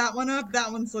to give that one up.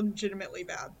 That one's legitimately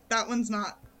bad. That one's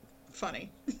not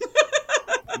funny.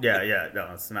 No,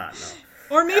 it's not, no.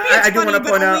 Or maybe it's funny,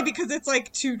 but only because it's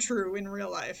like too true in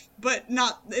real life. But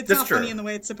it's not funny in the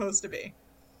way it's supposed to be.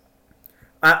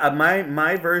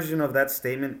 My version of that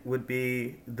statement would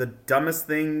be, the dumbest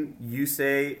thing you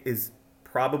say is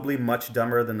probably much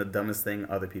dumber than the dumbest thing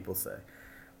other people say,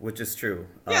 which is true.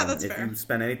 Yeah, that's fair. If you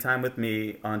spend any time with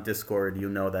me on Discord, you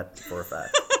know that for a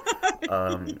fact.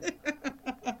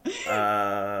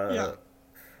 Yeah.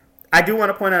 I do want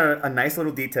to point out a nice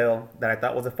little detail that I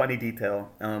thought was a funny detail,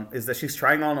 is that she's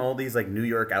trying on all these like New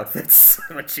York outfits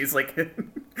when she's like,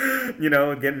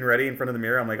 getting ready in front of the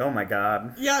mirror. I'm like, oh my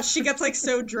god. Yeah, she gets like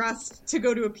so dressed to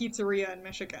go to a pizzeria in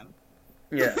Michigan.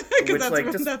 Yeah, which like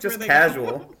just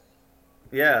casual.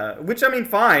 Yeah, which I mean,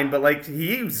 fine, but like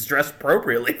he's dressed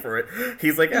appropriately for it.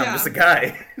 He's like, I'm just a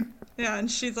guy. Yeah, and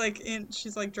she's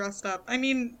like dressed up. I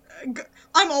mean,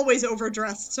 I'm always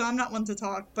overdressed, so I'm not one to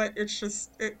talk, but it's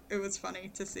just it was funny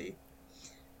to see.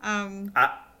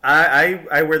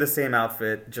 I wear the same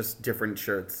outfit, just different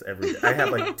shirts every day. I have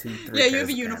like 2-3 yeah, you have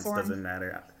a uniform. Doesn't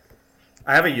matter.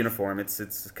 I have a uniform.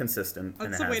 It's consistent.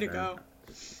 That's the way to go.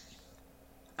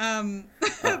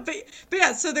 But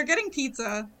yeah, so they're getting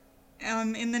pizza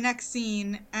in the next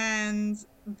scene, and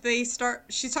Hannah's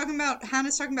talking about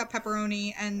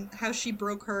pepperoni and how she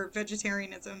broke her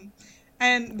vegetarianism.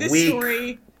 And this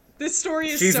story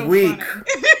is She's so weak. funny.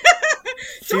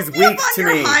 She's weak to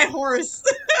me. High horse.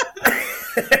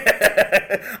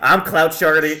 I'm clout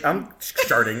sharding. I'm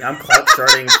clout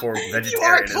sharding for vegetarianism. You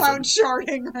are clout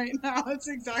sharding right now. That's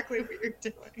exactly what you're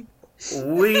doing.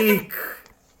 Weak.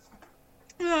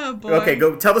 Oh boy. Okay,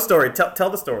 go tell the story. Tell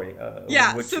the story.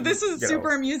 So this is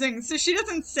super amusing. So she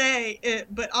doesn't say it,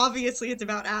 but obviously it's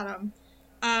about Adam.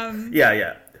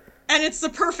 Yeah. And it's the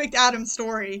perfect Adam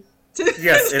story.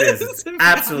 Yes, it is. It's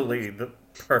absolutely the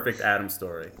perfect Adam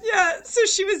story. Yeah. So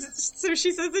she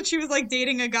says that she was like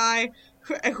dating a guy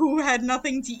who had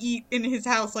nothing to eat in his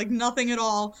house, like nothing at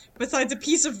all, besides a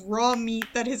piece of raw meat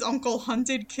that his uncle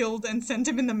hunted, killed, and sent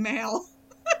him in the mail.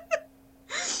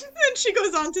 And she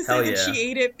goes on to say that she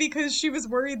ate it because she was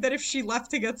worried that if she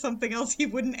left to get something else, he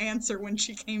wouldn't answer when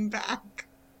she came back.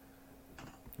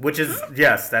 Which is,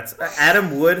 yes, that's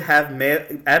Adam would have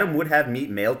meat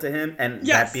mailed to him, and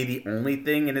that be the only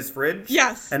thing in his fridge.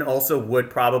 Yes, and also would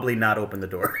probably not open the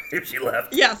door if she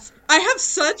left. Yes, I have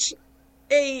such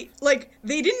a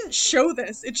they didn't show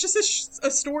this. It's just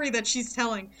a story that she's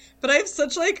telling, but I have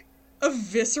such a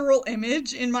visceral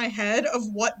image in my head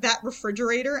of what that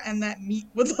refrigerator and that meat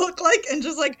would look like, and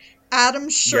just Adam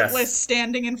shirtless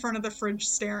standing in front of the fridge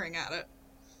staring at it.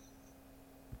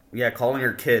 Yeah, calling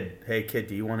her kid. Hey kid,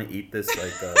 do you want to eat this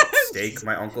steak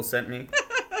my uncle sent me?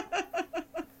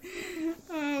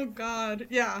 Oh god.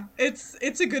 Yeah.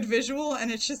 It's a good visual,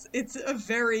 and it's a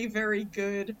very, very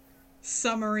good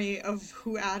summary of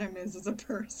who Adam is as a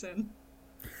person.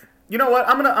 You know what?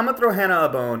 I'm gonna throw Hannah a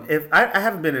bone. If I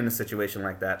haven't been in a situation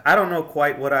like that, I don't know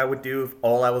quite what I would do if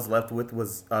all I was left with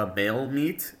was male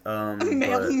meat.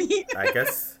 Meat. I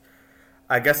guess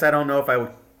I don't know if I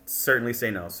would certainly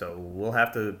say no. So we'll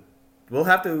have to We'll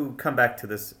have to come back to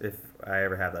this if I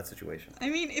ever have that situation. I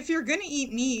mean, if you're gonna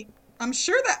eat meat, I'm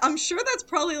sure that's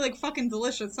probably like fucking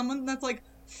delicious. Someone that's like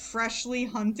freshly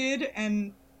hunted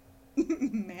and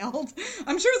mailed.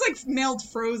 I'm sure it's like mailed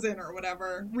frozen or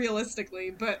whatever,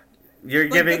 realistically, but You're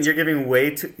like giving that's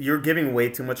you're giving way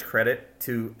too much credit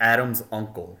to Adam's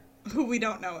uncle. who we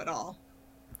don't know at all.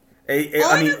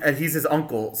 I mean, he's his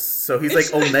uncle, so he's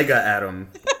like Omega Adam.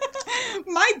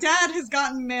 My dad has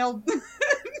gotten mailed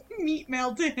meat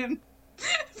mailed to him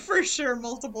for sure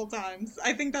multiple times.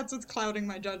 I think that's what's clouding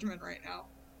my judgment right now.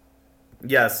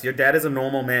 Yes, your dad is a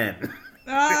normal man.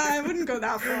 I wouldn't go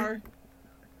that far.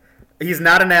 He's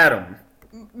not an Adam.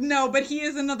 No, but he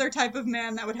is another type of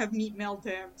man that would have meat mailed to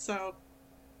him, so.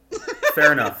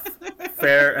 Fair enough.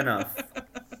 Fair enough.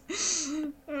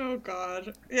 Oh,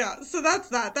 God. Yeah, so that's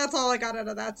that. That's all I got out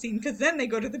of that scene, because then they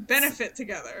go to the benefit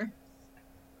together.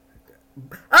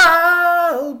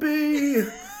 I'll be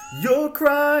your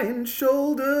crying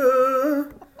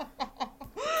shoulder.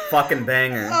 Fucking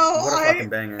banger. Oh, What a fucking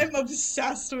banger. I'm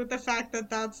obsessed with the fact that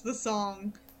that's the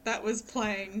song that was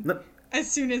playing Look, as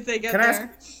soon as they get Can I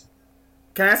there.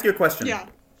 can I ask you a question? Yeah.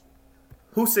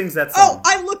 Who sings that Oh, song?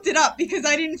 I looked it up because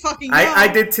I didn't fucking know. I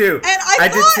did too. And I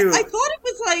did too. thought it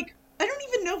was like, I don't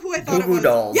even know who I thought Goo it Goo was.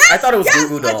 Dolls. Yes, I thought it was yes, Goo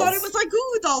Goo I thought Dolls. it was like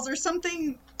Goo Goo Dolls or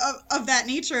something of that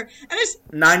nature. And it's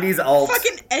 90s alt.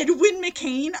 fucking Edwin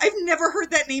McCain. I've never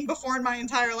heard that name before in my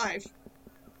entire life.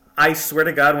 I swear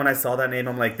to God, when I saw that name,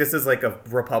 I'm like, this is like a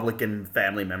Republican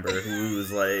family member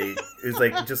who's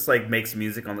like just like makes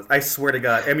music on this. I swear to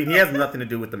God. I mean, he has nothing to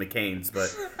do with the McCains,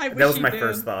 but I wish that was he my did.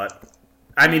 first thought.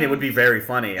 I mean, it would be very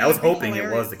funny. I was That would be hoping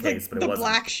it was the hilarious. case, but it the wasn't.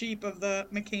 black sheep of the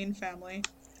McCain family.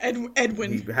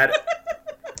 Edwin. He had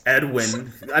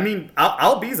Edwin. I mean,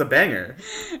 I'll be's a banger.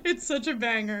 It's such a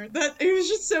banger. That it was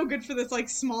just so good for this like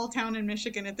small town in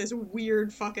Michigan at this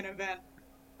weird fucking event.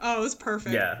 Oh, it was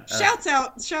perfect. Yeah. Shouts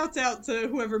out to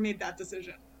whoever made that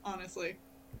decision, honestly.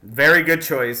 Very good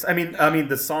choice. I mean,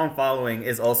 the song following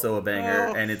is also a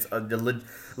banger, and it's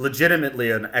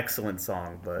legitimately an excellent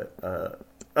song. But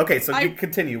okay, so you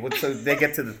continue. So they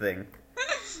get to the thing.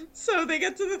 So they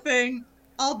get to the thing.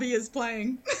 Albie is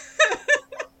playing.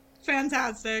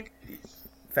 Fantastic.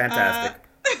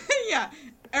 Yeah.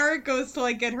 Eric goes to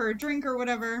like get her a drink or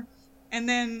whatever, and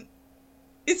then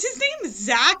is his name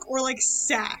Zach or like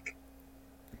Sack?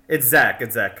 It's Zach.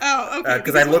 Oh, okay.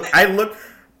 Because I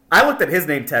looked at his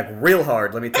name tag real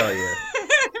hard. Let me tell you.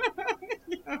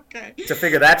 Okay. To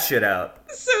figure that shit out.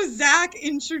 So Zach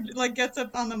gets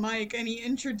up on the mic and he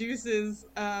introduces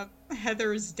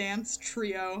Heather's dance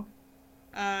trio,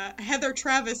 Heather,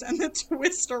 Travis, and the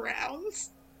Twist-Arounds.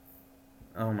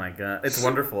 Oh my God, it's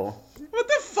wonderful. What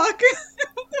the fuck?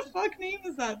 What the fuck name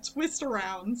is that?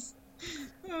 Twist-Arounds.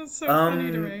 That was so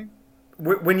funny to me.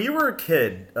 When you were a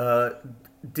kid,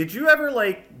 did you ever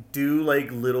like do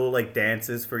like little like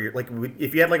dances for your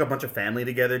if you had like a bunch of family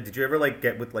together? Did you ever like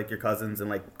get with like your cousins and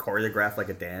like choreograph like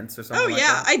a dance or something? Oh like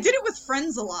yeah, that? I did it with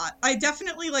friends a lot. I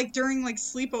definitely like during like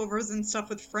sleepovers and stuff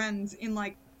with friends in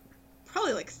like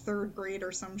probably like 3rd grade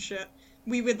or some shit.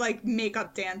 We would like make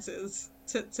up dances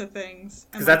to things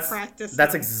and like, practice.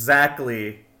 That's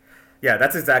exactly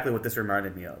what this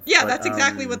reminded me of. Yeah, that's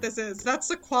exactly what this is. That's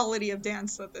the quality of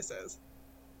dance that this is.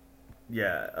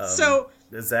 Yeah. So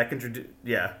Zach introduced.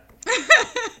 Yeah.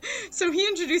 So he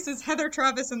introduces Heather,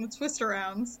 Travis, and the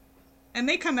Twist-Arounds, and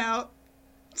they come out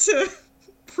to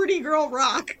Pretty Girl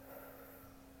Rock.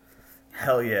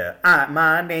 Hell yeah.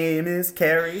 My name is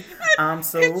Carrie. I'm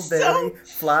so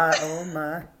fly on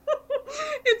my...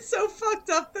 It's so fucked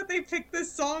up that they picked this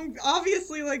song.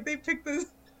 Obviously, like, they picked this...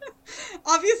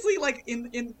 Obviously, like,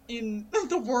 in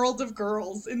the world of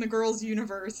girls, in the girls'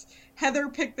 universe, Heather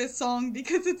picked this song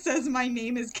because it says my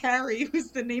name is Carrie,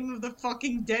 who's the name of the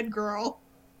fucking dead girl.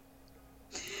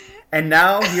 And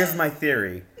now, here's my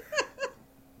theory.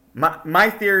 My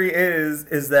theory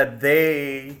is that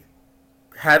they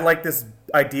had, like, this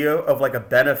idea of, like, a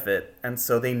benefit, and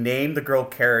so they named the girl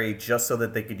Carrie just so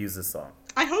that they could use this song.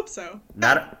 I hope so.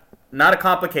 Not a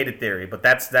complicated theory, but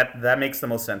that makes the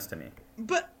most sense to me.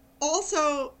 But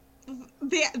also,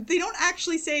 they don't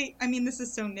actually say, I mean, this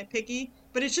is so nitpicky,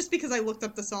 but it's just because I looked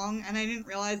up the song and I didn't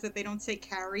realize that they don't say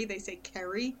Carrie, they say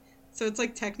Carrie. So it's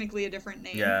like technically a different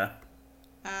name. Yeah.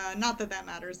 Not that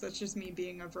matters, that's just me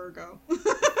being a Virgo.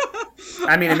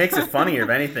 I mean, it makes it funnier, if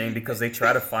anything, because they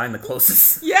try to find the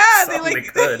closest yeah, song they they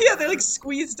could. Yeah, they like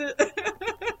squeezed it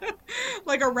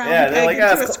like a round peg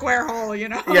into a square hole, you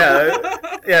know?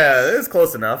 yeah, it was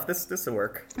close enough. This will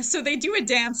work. So they do a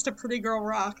dance to Pretty Girl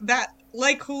Rock that,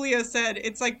 like Julio said,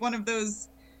 it's like one of those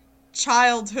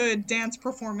childhood dance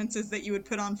performances that you would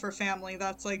put on for family.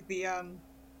 That's like the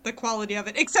the quality of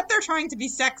it. Except they're trying to be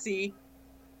sexy.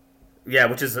 Yeah,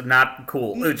 which is not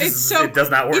cool. It does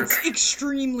not work. It's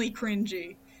extremely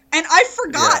cringy. And I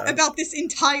forgot Yeah. about this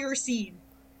entire scene.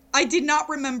 I did not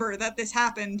remember that this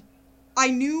happened. I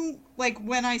knew, like,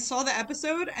 when I saw the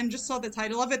episode and just saw the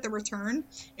title of it, The Return,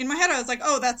 in my head I was like,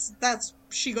 oh, that's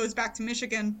she goes back to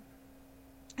Michigan.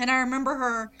 And I remember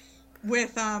her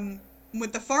with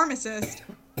the pharmacist.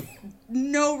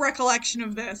 No recollection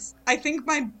of this. I think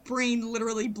my brain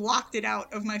literally blocked it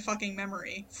out of my fucking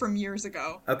memory from years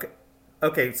ago.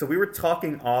 Okay, so we were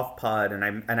talking off pod, and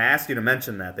I asked you to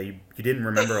mention that you didn't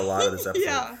remember a lot of this episode.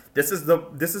 Yeah. This is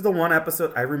the one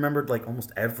episode I remembered like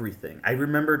almost everything. I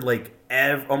remembered like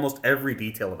almost every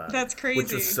detail about it. That's crazy.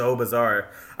 Which is so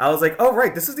bizarre. I was like, oh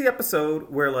right, this is the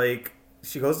episode where like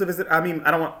she goes to visit. I mean,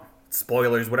 I don't want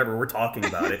spoilers, whatever. We're talking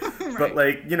about it, Right. But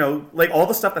like like all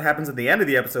the stuff that happens at the end of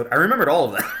the episode, I remembered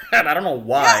all of that. I don't know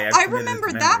why. Yeah, I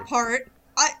remembered that part.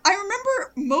 I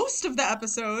remember most of the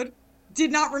episode. Did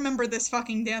not remember this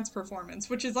fucking dance performance,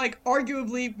 which is like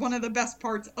arguably one of the best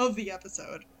parts of the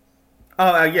episode.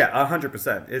 Oh yeah,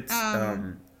 100%.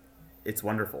 It's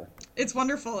wonderful. It's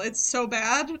wonderful. It's so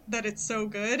bad that it's so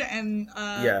good, and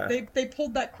they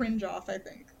pulled that cringe off, I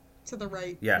think, to the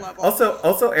right level.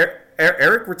 Also,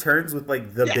 Eric returns with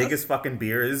like the biggest fucking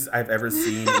beers I've ever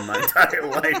seen in my entire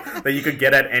life that you could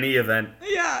get at any event.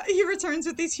 Yeah, he returns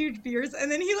with these huge beers,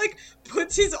 and then he like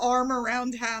puts his arm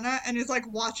around Hannah and is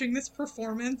like watching this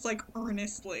performance like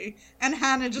earnestly, and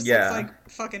Hannah just looks like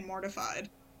fucking mortified.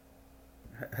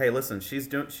 Hey, listen,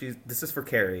 this is for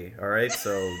Carrie, all right?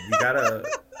 So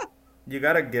you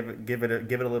gotta give it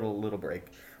a little break.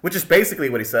 Which is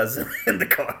basically what he says in the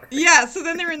car. Yeah, so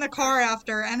then they're in the car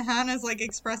after, and Hannah's, like,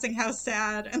 expressing how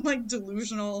sad and, like,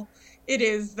 delusional it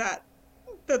is that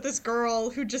this girl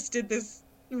who just did this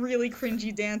really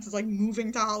cringy dance is, like,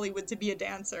 moving to Hollywood to be a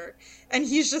dancer. And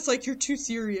he's just like, you're too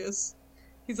serious.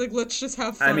 He's like, let's just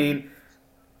have fun. I mean,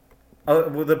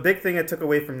 well, the big thing I took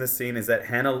away from this scene is that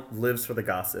Hannah lives for the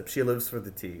gossip. She lives for the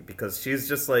tea, because she's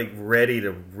just, like, ready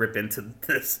to rip into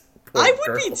this poor I would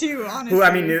girl. be, too, honestly. Who,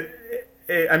 I mean,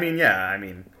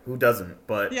 who doesn't?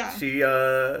 But she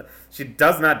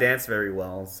does not dance very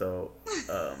well, so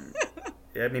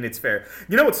I mean, it's fair.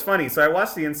 You know what's funny? So I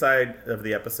watched the inside of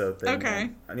the episode thing.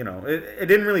 Okay. And, it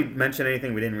didn't really mention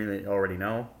anything we didn't really already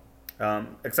know,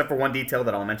 except for one detail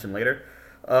that I'll mention later.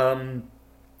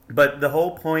 But the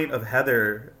whole point of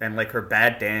Heather and like her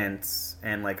bad dance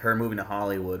and like her moving to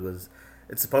Hollywood was.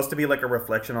 It's supposed to be like a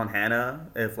reflection on Hannah,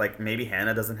 if like maybe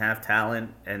Hannah doesn't have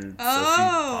talent and so she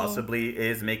possibly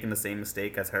is making the same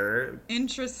mistake as her.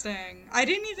 Interesting. I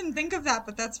didn't even think of that,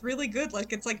 but that's really good.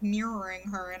 Like it's like mirroring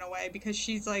her in a way, because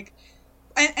she's like,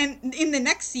 and in the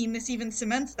next scene this even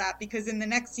cements that, because in the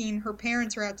next scene her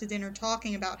parents are out to dinner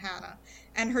talking about Hannah,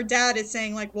 and her dad is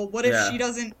saying like, well, what if she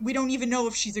doesn't, we don't even know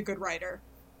if she's a good writer.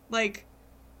 Like,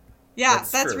 yeah,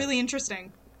 that's really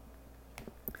interesting.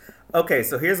 Okay,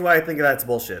 so here's why I think that's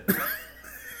bullshit.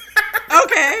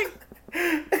 Okay.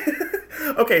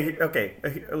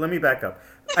 Okay. Let me back up.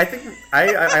 I think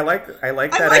I like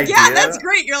that idea. Yeah, that's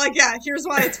great. You're like, yeah, here's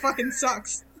why it fucking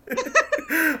sucks.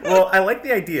 Well, I like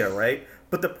the idea, right?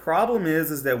 But the problem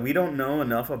is that we don't know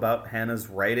enough about Hannah's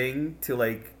writing to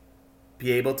like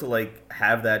be able to like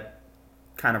have that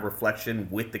kind of reflection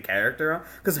with the character,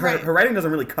 because her writing doesn't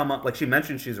really come up. Like she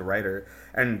mentioned she's a writer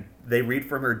and they read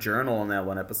from her journal in that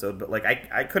one episode, but like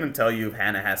I couldn't tell you if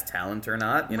Hannah has talent or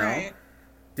not, you know.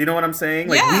 Do you know what I'm saying?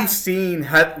 Like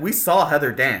we saw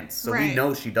Heather dance, so we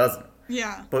know she doesn't.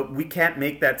 Yeah. But we can't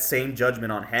make that same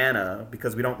judgment on Hannah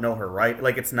because we don't know her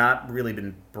like it's not really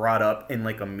been brought up in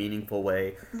like a meaningful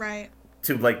way. Right.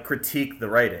 To like critique the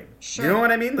writing. Sure. You know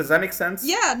what I mean? Does that make sense?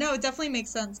 Yeah, no, it definitely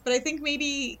makes sense. But I think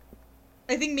maybe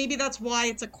that's why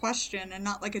it's a question and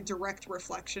not like a direct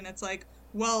reflection. It's like,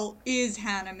 well, is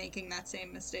Hannah making that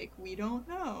same mistake? We don't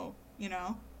know, you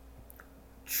know?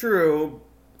 True.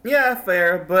 Yeah,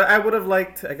 fair. But I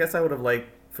guess I would have liked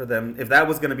for them, if that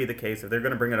was going to be the case, if they're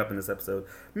going to bring it up in this episode,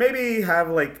 maybe have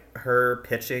like her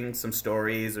pitching some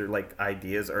stories or like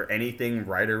ideas or anything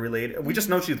writer related. We just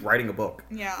know she's writing a book.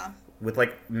 Yeah. With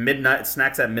like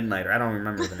snacks at midnight, or I don't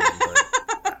remember the name,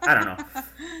 but I don't know.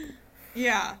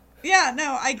 Yeah. Yeah,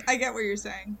 no, I get what you're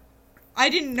saying. I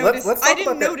didn't notice. I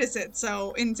didn't notice it.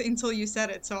 So until you said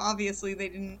it. So obviously they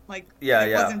didn't like. Yeah,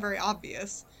 it wasn't very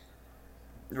obvious.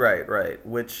 Right.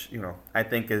 Which I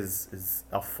think is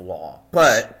a flaw.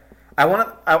 But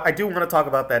I do want to talk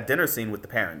about that dinner scene with the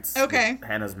parents. Okay. With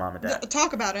Hannah's mom and dad.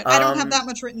 Talk about it. I don't have that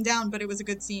much written down, but it was a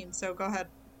good scene. So go ahead.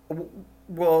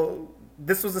 Well,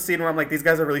 this was the scene where I'm like, these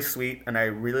guys are really sweet, and I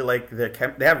really like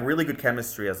they have really good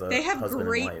chemistry as a husband and wife.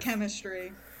 They have great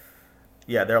chemistry.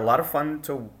 Yeah, they're a lot of fun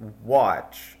to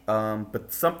watch,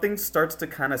 but something starts to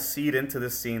kind of seed into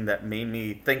this scene that made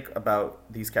me think about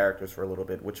these characters for a little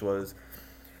bit, which was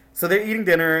so they're eating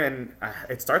dinner, and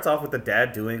it starts off with the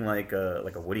dad doing like a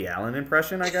Woody Allen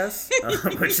impression, I guess,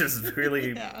 which is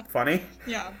really Yeah. funny.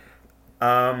 Yeah.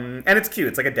 And it's cute.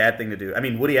 It's like a dad thing to do. I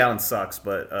mean, Woody Allen sucks,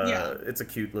 but Yeah. it's a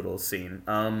cute little scene.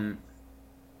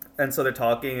 And so they're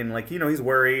talking, and like he's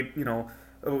worried.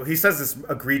 He says this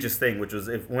egregious thing, which was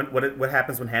what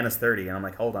happens when Hannah's 30, and I'm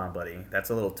like, hold on, buddy, that's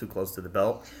a little too close to the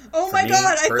belt. Oh for my me,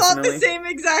 god, I thought the personally. same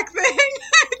exact thing.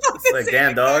 I thought It's the like, same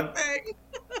damn, dog. exact thing.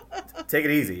 Take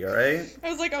it easy, all right? I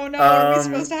was like, oh no, are we Um,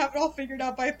 supposed to have it all figured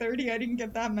out by 30? I didn't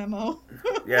get that memo.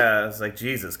 Yeah, it's like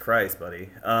Jesus Christ, buddy.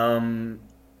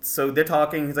 So they're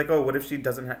talking. He's like, oh, what if she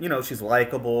doesn't have, she's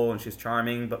likable and she's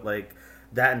charming, but like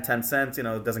that in 10 cents,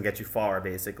 doesn't get you far,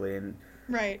 basically. And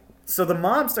Right. so the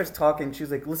mom starts talking.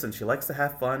 She's like, listen, she likes to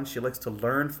have fun. She likes to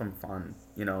learn from fun.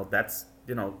 That's,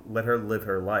 let her live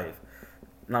her life.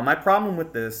 Now, my problem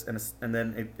with this, and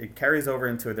then it carries over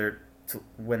into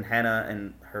when Hannah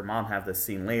and her mom have this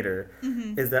scene later,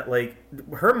 is that like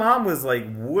her mom was like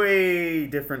way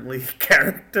differently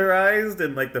characterized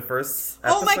in like the first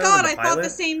episode. Oh my god, I pilot. thought the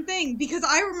same thing, because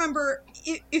I remember,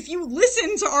 if you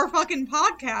listen to our fucking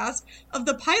podcast of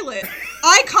the pilot,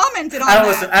 I commented on I don't that.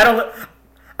 listen.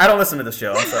 I don't listen to the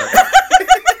show. I'm sorry.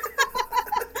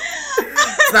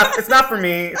 It's not for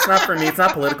me. It's not for me. It's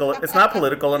not political. It's not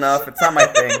political enough. It's not my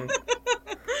thing.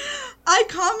 I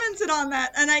commented on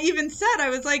that, and I even said, I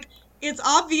was like, it's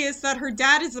obvious that her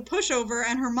dad is a pushover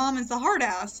and her mom is the hard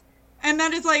ass. And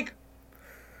that is, like,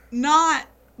 not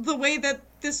the way that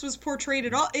this was portrayed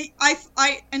at all.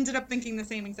 I ended up thinking the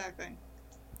same exact thing.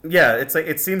 Yeah, it's like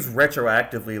it seems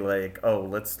retroactively like, oh,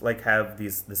 let's like have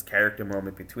this character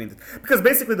moment between because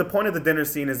basically the point of the dinner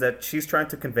scene is that she's trying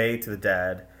to convey to the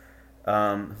dad,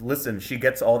 listen, she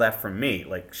gets all that from me.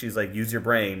 Like she's like, use your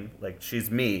brain. Like she's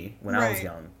me when I was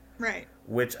young. Right.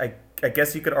 Which I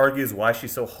guess you could argue is why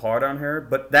she's so hard on her,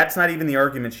 but that's not even the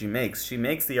argument she makes. She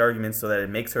makes the argument so that it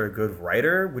makes her a good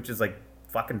writer, which is like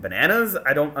fucking bananas.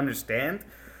 I don't understand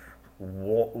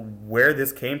where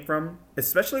this came from,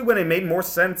 especially when it made more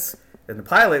sense in the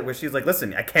pilot where she's like,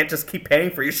 listen, I can't just keep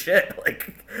paying for your shit.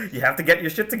 Like, you have to get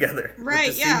your shit together. Right,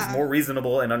 It just seems more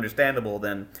reasonable and understandable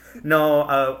than, no,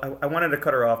 I wanted to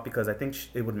cut her off because I think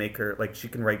it would make her, like, she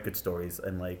can write good stories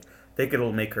and, like, I think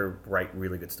it'll make her write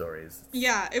really good stories.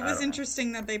 Yeah, it was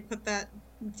interesting that they put that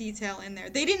detail in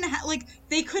there. They didn't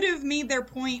they could have made their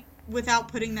point without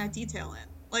putting that detail in.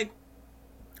 Like,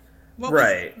 what's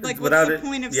the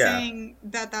point of saying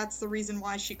that that's the reason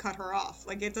why she cut her off?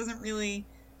 Like, it doesn't really...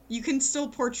 You can still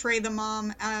portray the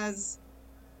mom as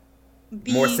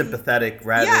being... more sympathetic,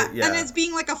 rather... Yeah, and as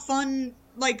being, like, a fun...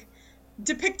 Like,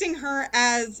 depicting her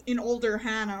as an older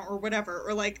Hannah or whatever.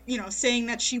 Or, like, saying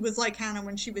that she was like Hannah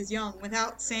when she was young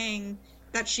without saying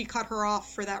that she cut her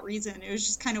off for that reason. It was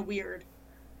just kind of weird.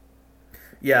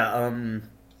 Yeah,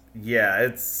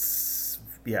 it's...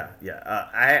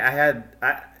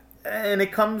 And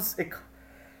it comes...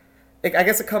 I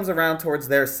guess it comes around towards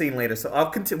their scene later, so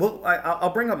I'll continue. Well, I'll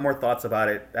bring up more thoughts about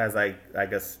it as I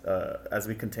guess as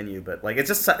we continue. But like, it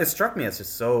struck me as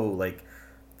just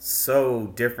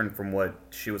so different from what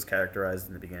she was characterized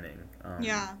in the beginning.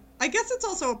 Yeah, I guess it's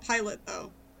also a pilot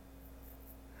though.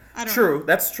 I don't True, know.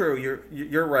 that's true.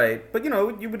 You're right, but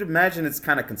you would imagine it's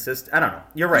kind of consistent. I don't know.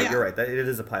 You're right. Yeah. You're right. That it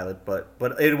is a pilot, but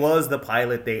it was the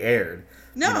pilot they aired.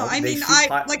 No, I mean,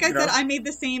 I said, I made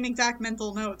the same exact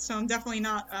mental note, so I'm definitely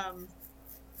not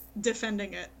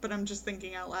defending it, but I'm just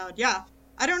thinking out loud. Yeah,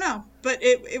 I don't know, but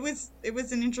it was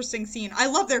an interesting scene. I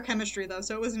love their chemistry though,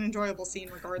 so it was an enjoyable scene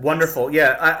regardless. Wonderful,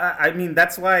 yeah. I mean,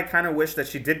 that's why I kind of wish that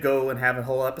she did go and have a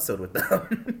whole episode with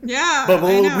them. Yeah, but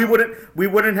I know. we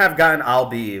wouldn't have gotten I'll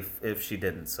Be if she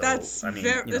didn't. So that's I mean,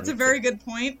 that's a very good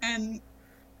point, and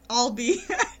I'll Be.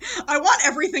 I want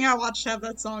everything I watch to have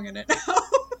that song in it now.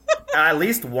 At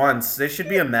least once. There should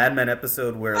be a Mad Men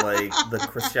episode where, like, the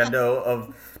crescendo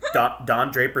of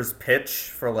Don Draper's pitch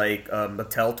for, like,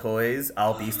 Mattel toys,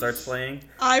 I'll Be starts playing.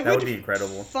 That would be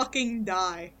incredible. Fucking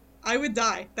die. I would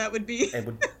die. That would be...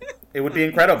 It would be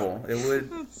incredible. It would,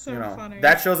 That's so funny.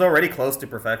 That show's already close to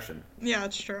perfection. Yeah,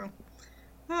 it's true.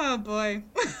 Oh, boy.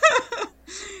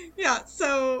 Yeah,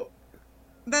 so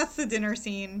that's the dinner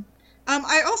scene.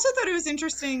 I also thought it was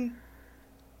interesting,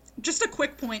 just a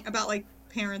quick point about, like,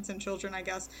 parents and children, I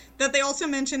guess, that they also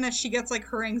mentioned that she gets like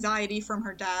her anxiety from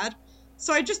her dad.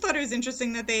 So I just thought it was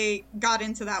interesting that they got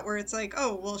into that, where it's like,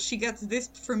 oh, well, she gets this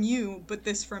from you, but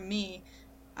this from me.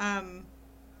 And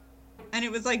it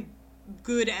was like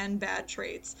good and bad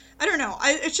traits. I don't know.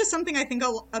 It's just something I think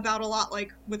about a lot,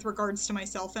 like with regards to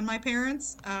myself and my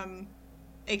parents,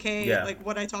 aka Yeah. like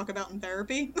what I talk about in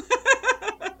therapy.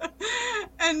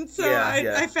 And so Yeah,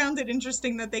 yeah. I found it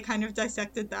interesting that they kind of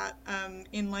dissected that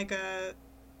in like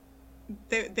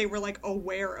they were like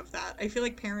aware of that. I feel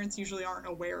like parents usually aren't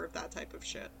aware of that type of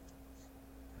shit.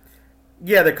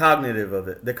 Yeah, they're cognitive of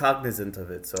it. They're cognizant of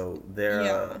it, so they're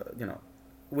Yeah.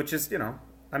 which is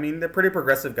I mean, they're pretty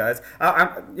progressive guys.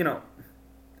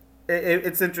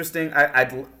 It's interesting.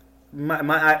 I'd in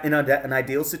an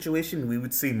ideal situation, we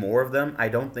would see more of them. I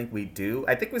don't think we do.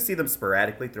 I think we see them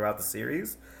sporadically throughout the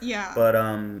series, Yeah. but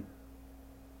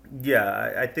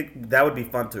yeah, I think that would be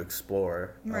fun to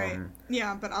explore. Right.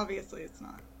 Yeah, but obviously it's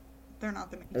not. They're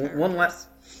not the main One characters. last,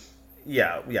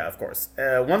 yeah, yeah, of course.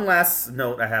 One last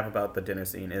note I have about the dinner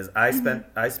scene is I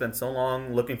spent so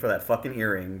long looking for that fucking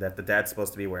earring that the dad's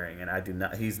supposed to be wearing, and I do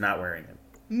not. He's not wearing it.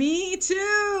 Me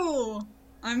too.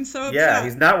 I'm so Yeah, upset.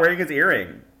 he's not wearing his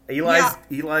earring. Yeah.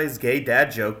 Eli's gay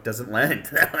dad joke doesn't land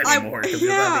anymore because he doesn't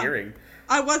have Yeah. the earring.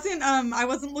 I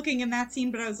wasn't looking in that scene,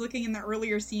 but I was looking in the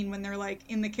earlier scene when they're like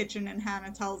in the kitchen and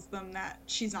Hannah tells them that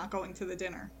she's not going to the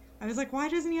dinner. I was like, why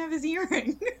doesn't he have his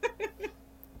earring?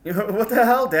 What the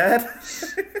hell, Dad?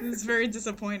 I was very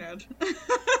disappointed.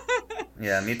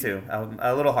 Yeah, me too. I'm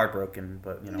a little heartbroken,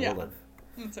 but Yeah. we'll live.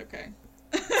 It's okay.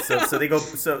 So they go.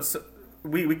 So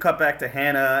we cut back to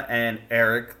Hannah and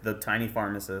Eric, the tiny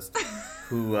pharmacist,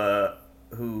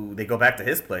 who they go back to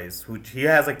his place. He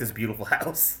has like this beautiful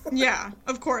house. Yeah,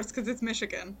 of course, because it's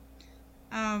Michigan.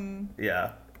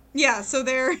 Yeah. Yeah, so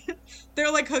they're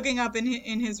like hooking up in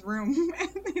his room, and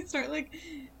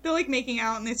they're like making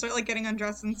out, and they start like getting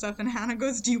undressed and stuff. And Hannah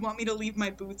goes, "Do you want me to leave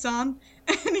my boots on?"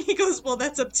 And he goes, "Well,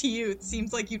 that's up to you. It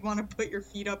seems like you'd want to put your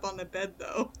feet up on the bed,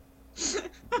 though."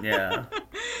 Yeah.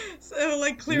 So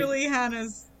like clearly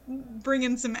Hannah's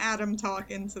bringing some Adam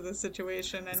talk into the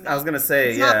situation, and I was gonna say,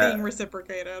 it's yeah. not being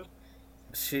reciprocated.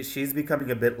 She's becoming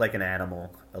a bit like an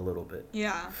animal, a little bit.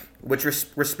 Yeah. Which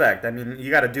respect. I mean, you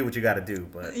got to do what you got to do,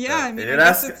 but Yeah, I mean, it I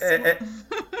guess it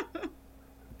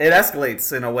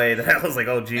escalates in a way that I was like,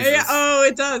 oh Jesus. Yeah, oh,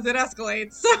 it does. It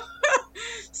escalates.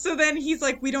 So then he's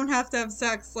like, "We don't have to have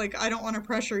sex. Like, I don't want to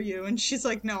pressure you." And she's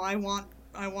like, "No, I want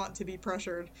to be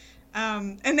pressured."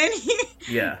 And then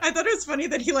Yeah. I thought it was funny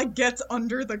that he like gets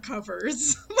under the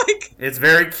covers. Like, It's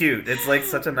very cute. It's like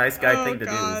such a nice guy thing to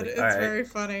God, do. it's Like, all right. very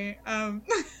funny.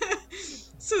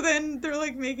 So then they're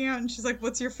like making out, and she's like,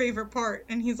 "What's your favorite part?"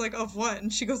 And he's like, "Of what?"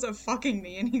 And she goes, "Of fucking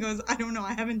me." And he goes, "I don't know.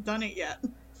 I haven't done it yet."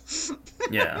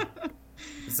 Yeah.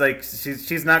 It's like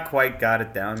she's not quite got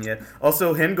it down yet.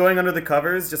 Also, him going under the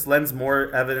covers just lends more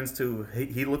evidence to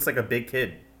he looks like a big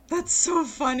kid. That's so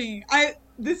funny.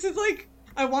 This is like,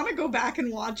 I want to go back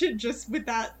and watch it just with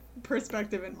that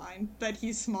perspective in mind, that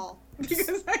he's small.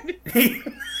 Because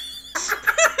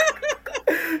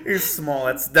He's small.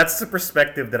 That's the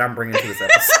perspective that I'm bringing to this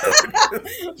episode.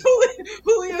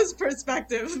 Julio's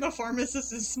perspective, the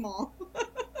pharmacist is small.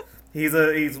 he's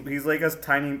like a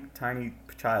tiny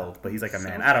child, but he's like a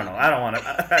man. So I don't know. I don't want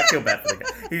to. I feel bad for the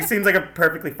guy. He seems like a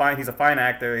perfectly fine. He's a fine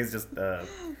actor. He's just. I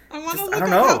want to I look don't up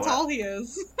know. how tall he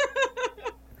is.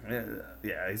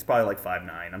 Yeah, he's probably like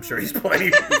 5'9". I'm sure he's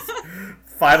probably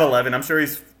 5'11". I'm sure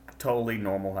he's totally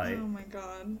normal height. Oh my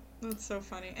god, that's so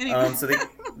funny. Anyway, So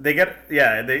they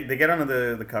get onto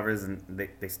the covers and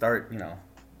they start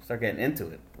getting into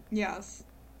it. yes.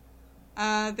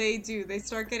 They do. They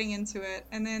start getting into it,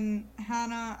 and then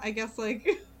Hannah, I guess, like,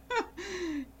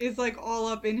 is like all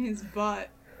up in his butt,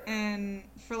 and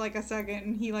for like a second,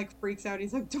 and he like freaks out.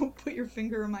 He's like, "Don't put your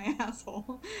finger in my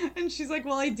asshole," and she's like,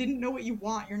 "Well, I didn't know what you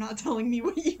want. You're not telling me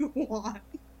what you want."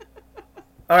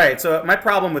 All right, so my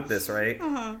problem with this, right?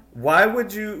 Uh-huh. Why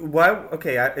would you?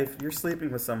 Okay, if you're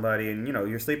sleeping with somebody and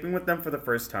you're sleeping with them for the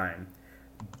first time,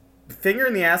 finger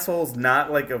in the asshole is not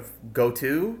like a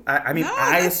go-to. I mean, No,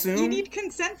 I assume you need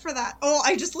consent for that. Oh,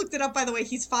 I just looked it up, by the way.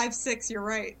 He's 5'6". You're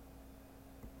right.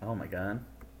 Oh my god.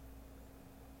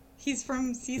 He's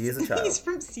from He is a child. He's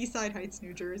from Seaside Heights,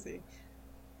 New Jersey.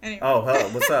 Anyway. Oh, hell,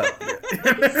 what's up?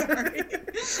 Sorry.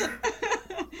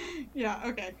 Yeah,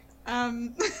 okay.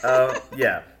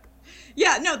 Yeah.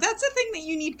 Yeah, no, that's a thing that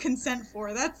you need consent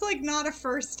for. That's like not a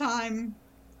first time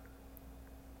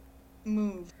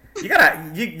move. You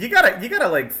gotta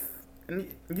like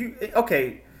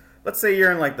okay, let's say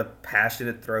you're in like the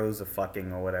passionate throes of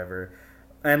fucking or whatever,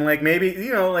 and like maybe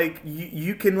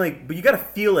you can like, but you gotta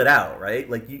feel it out, right?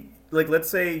 Like let's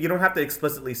say you don't have to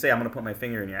explicitly say I'm gonna put my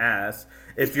finger in your ass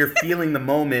if you're feeling the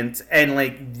moment, and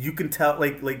like you can tell,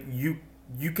 like you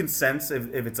can sense if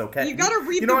it's okay. You gotta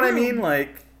read you know the what room. I mean?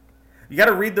 Like You got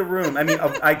to read the room. I mean,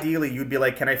 ideally, you'd be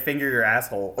like, "Can I finger your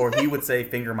asshole?" Or he would say,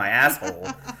 "Finger my asshole."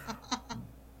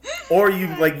 Or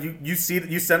you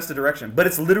sense the direction, but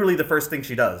it's literally the first thing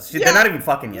she does. They're not even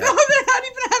fucking yet. No, they're not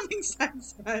even having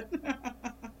sex yet.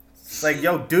 It's like,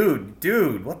 yo,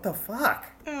 dude, what the fuck?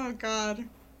 Oh god.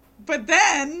 But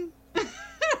then.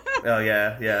 Oh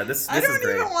yeah. This is great. I don't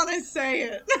even want to say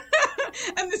it.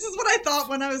 And this is what I thought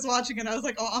when I was watching it. I was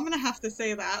like, oh, I'm gonna have to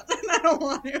say that, and I don't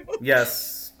want to.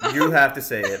 Yes, you have to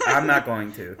say it. I'm not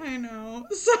going to. I know.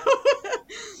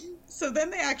 So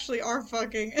then they actually are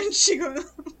fucking, and she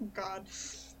goes, oh god.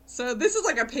 So this is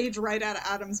like a page right out of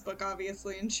Adam's book,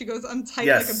 obviously, and she goes, I'm tight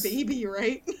like a baby,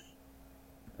 right?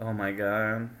 Oh my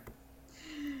god.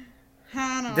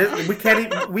 Hannah. We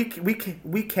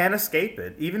can't escape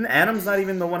it. Even Adam's not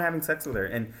even the one having sex with her,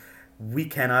 and we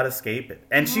cannot escape it.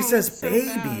 And she says, so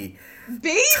 "Baby,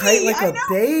 baby, tight like a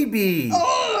baby."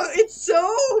 Oh, it's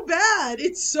so bad.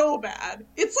 It's so bad.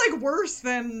 It's like worse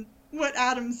than what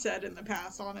Adam said in the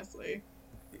past, honestly.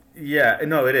 Yeah,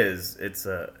 no, it is. It's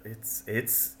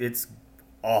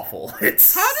awful.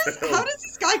 It's how does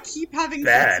this guy keep having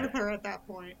sex with her at that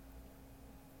point?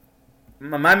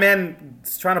 My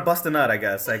man's trying to bust a nut, I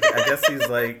guess. I guess he's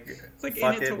like,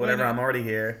 fuck it, whatever. I'm already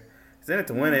here. He's in it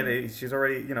to win it. She's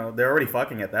already, they're already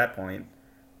fucking at that point.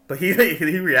 But he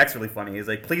reacts really funny. He's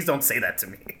like, please don't say that to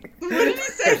me. What did he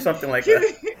say? Or something like that.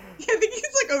 I think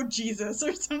he's like, oh Jesus,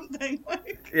 or something.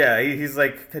 Yeah, he's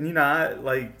like, can you not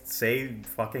say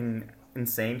fucking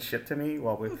insane shit to me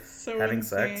while we're having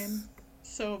sex?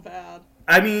 So bad.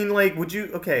 I mean, would you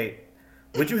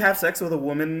have sex with a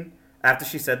woman after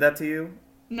she said that to you?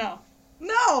 No.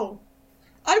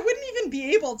 I wouldn't even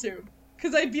be able to,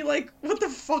 because I'd be like, what the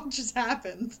fuck just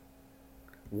happened?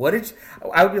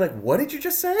 I would be like, what did you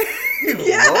just say?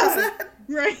 Yeah. What was that?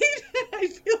 Right? I'd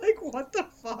be like, what the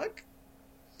fuck?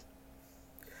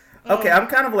 Okay, I'm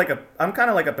kind of like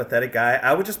a pathetic guy.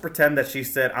 I would just pretend that she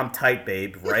said, "I'm tight,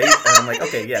 babe," right? And I'm like,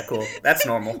 okay, yeah, cool. That's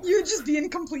normal. You would just be in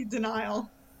complete denial.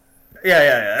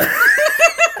 Yeah.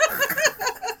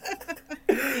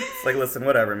 It's like, listen,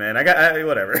 whatever, man.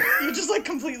 Whatever. You just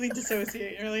completely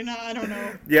dissociate. You're like, no, I don't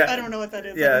know. Yeah. I don't know what that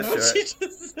is. Yeah, I don't know sure. what she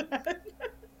just said.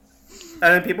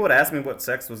 And then people would ask me what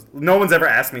sex was. No one's ever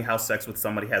asked me how sex with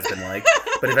somebody has been like.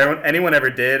 But if anyone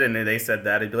ever did and they said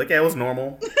that, it'd be like, yeah, it was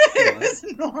normal. It was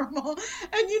normal. And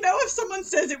if someone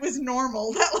says it was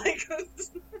normal, that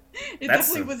it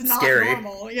That's definitely was not scary.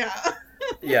 Normal. Yeah.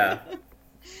 Yeah.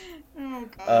 Oh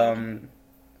god.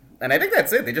 And I think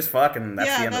that's it. They just fuck, and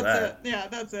that's the end of that. Yeah,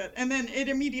 that's it. And then it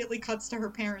immediately cuts to her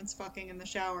parents fucking in the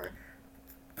shower.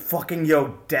 Fucking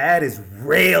Dad is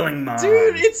railing Mom.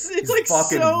 Dude, it's like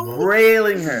fucking so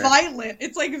railing her. Violent.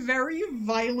 It's very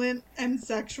violent and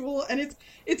sexual, and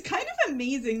it's kind of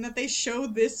amazing that they show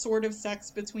this sort of sex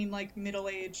between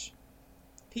middle-aged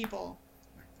people.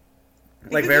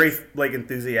 Because very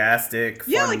enthusiastic.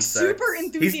 Yeah, fun sex. super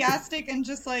enthusiastic and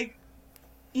just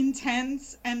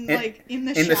intense and in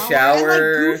the shower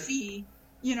and goofy,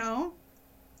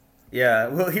 Yeah,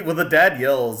 well, the dad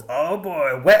yells, "Oh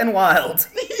boy, wet and wild."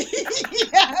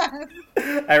 Yeah.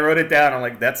 I wrote it down. I'm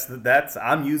like, that's.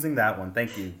 I'm using that one.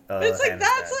 Thank you. It's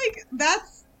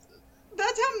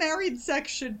that's how married sex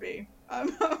should be. I'm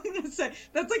gonna say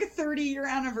that's a 30-year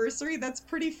anniversary. That's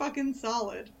pretty fucking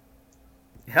solid.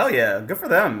 Hell yeah, good for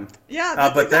them. Yeah,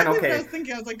 that's but exactly then, okay. what I was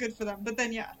thinking. I was like, good for them. But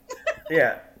then, yeah.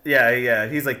 Yeah.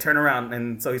 He's like, turn around,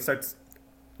 and so he starts,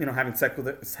 having sex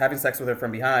with her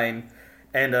from behind,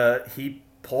 and he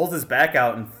pulls his back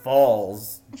out and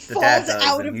falls. The dad does,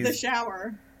 out of the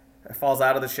shower. Falls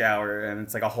out of the shower, and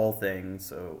it's a whole thing.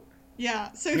 So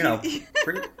yeah, so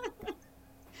pretty.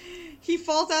 He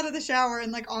falls out of the shower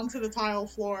and onto the tile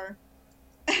floor,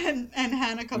 and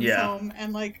Hannah comes home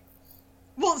and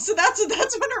well, so that's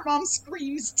when her mom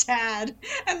screams Tad,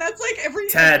 and that's every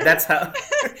Tad. That's how.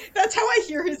 That's how I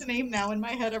hear his name now in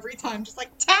my head every time, just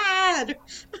Tad.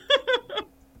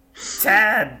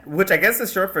 Tad, which I guess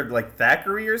is short for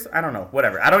Thackeray or I don't know,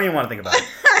 whatever. I don't even want to think about it.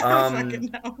 I don't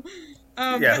fucking know.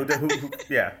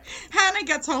 Yeah. Hannah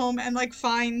gets home and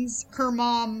finds her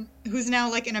mom, who's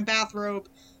now in a bathrobe,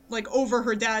 over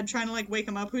her dad, trying to wake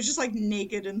him up, who's just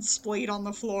naked and splayed on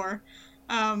the floor,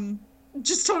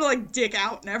 just total dick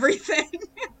out and everything.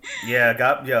 We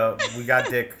got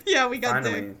dick. Yeah, we got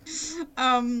finally. Dick.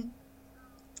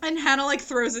 And Hannah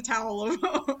throws a towel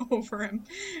over him,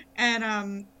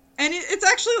 and it's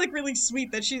actually really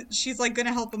sweet that she's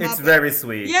gonna help him up. It's very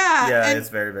sweet. Yeah, it's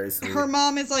very, very sweet. Her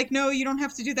mom is no, you don't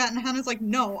have to do that, and Hannah's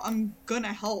no, I'm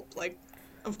gonna help.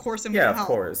 of course I'm Yeah, gonna of help.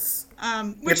 course.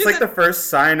 Which It's like the first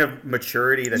sign of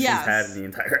maturity that she's had in yes. the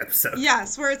entire episode.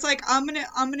 Yes, where it's like I'm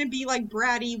gonna be like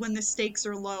bratty when the stakes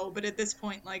are low, but at this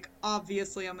point, like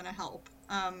obviously I'm gonna help.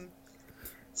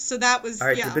 So that All was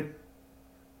right, yeah. but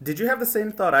did you have the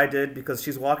same thought I did? Because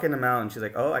she's walking him out and she's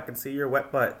like, "Oh, I can see your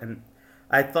wet butt," and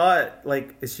I thought,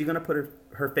 like, is she gonna put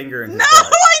her finger in No, his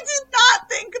butt? I did not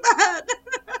think that.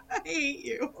 I hate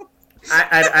you.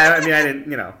 I mean, I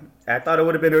didn't, I thought it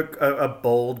would have been a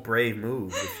bold, brave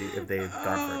move if they had gone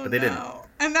for it, Oh but they didn't. no.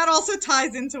 And that also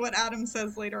ties into what Adam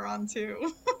says later on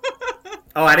too.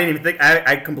 Oh, I didn't even think.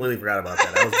 I completely forgot about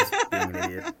that. I was just being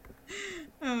an idiot.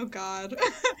 Oh God.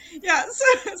 Yeah,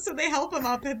 so they help him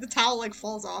up and the towel like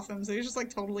falls off him, so he's just like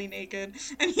totally naked.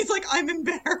 And he's like, I'm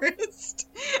embarrassed.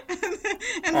 And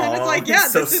then it's Oh, like, he's yeah,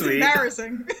 so this is sweet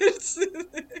embarrassing.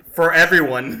 for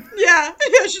everyone. Yeah,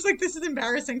 she's like, this is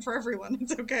embarrassing for everyone.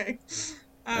 It's okay.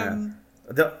 Yeah. Um,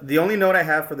 The only note I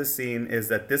have for this scene is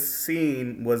that this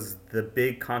scene was the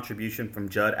big contribution from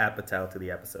Judd Apatow to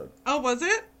the episode. oh, was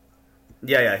it?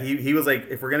 Yeah. He was like,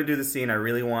 if we're gonna do this scene, I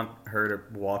really want her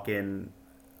to walk in,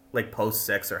 like post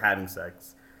sex or having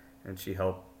sex, and she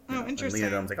helped. Oh, And interesting.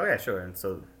 Lena Dunham's like, oh yeah, sure. And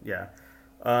so yeah,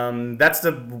 that's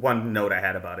the one note I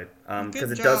had about it, because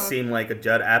Good it does job. seem like a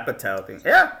Judd Apatow thing.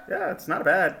 Yeah, it's not a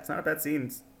bad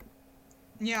scene.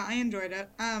 Yeah, I enjoyed it.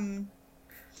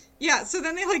 Yeah, so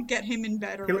then they like get him in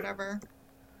bed or He, whatever.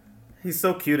 he's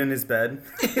so cute in his bed.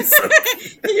 He's so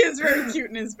cute. He is very cute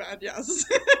in his bed, yes.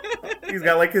 He's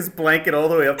got like his blanket all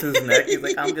the way up to his neck. He's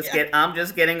like, Yeah. I'm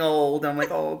just getting old. I'm like,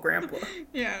 oh, grandpa,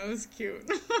 Yeah, it was cute.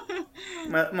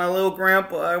 my little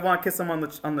grandpa. I want to kiss him on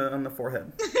the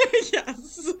forehead.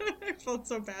 Yes. I felt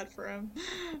so bad for him.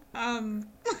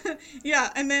 Yeah,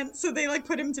 and then so they like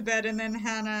put him to bed and then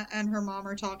Hannah and her mom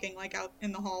are talking like out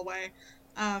in the hallway.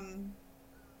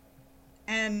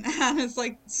 And Hannah's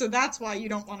like, so that's why you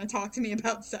don't want to talk to me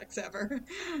about sex ever.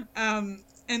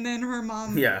 And then her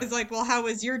mom Yeah. is like, well, how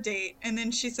was your date? And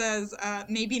then she says,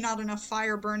 maybe not enough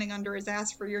fire burning under his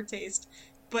ass for your taste,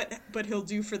 but he'll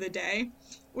do for the day.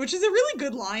 Which is a really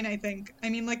good line, I think. I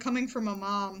mean, like, coming from a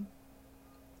mom,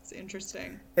 it's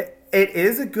interesting. It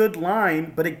is a good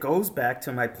line, but it goes back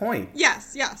to my point.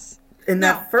 Yes. In No.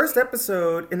 that first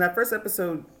episode,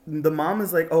 the mom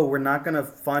is like, "Oh, we're not gonna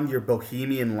fund your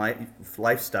bohemian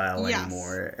lifestyle Yes.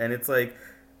 anymore," and it's like,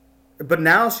 but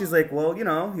now she's like, "Well,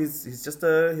 he's just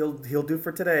he'll do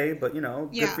for today, but good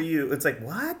Yeah. for you." It's like,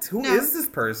 what? Who is No. this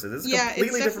person? This is a Yeah, completely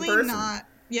it's different definitely person. not.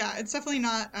 Yeah, it's definitely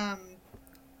not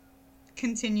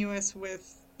continuous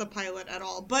with the pilot at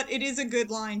all. But it is a good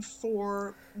line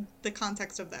for the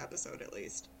context of the episode, at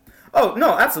least. Oh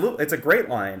no, absolutely, it's a great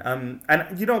line. And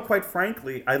quite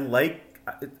frankly, I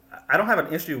don't have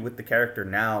an issue with the character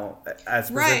now as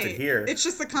presented Right. here. It's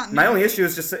just the continuity. My only issue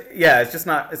is just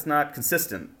it's not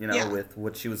consistent, Yeah. with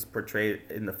what she was portrayed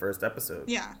in the first episode.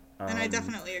 Yeah, and I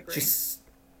definitely agree. It's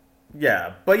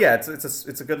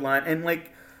a good line, and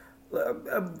like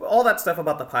all that stuff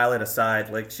about the pilot aside,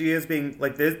 like she is being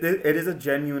like it is a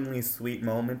genuinely sweet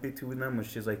moment between them, where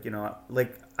she's like,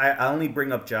 like I only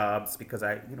bring up jobs because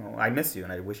I miss you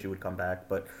and I wish you would come back,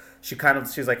 but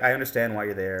she's like, I understand why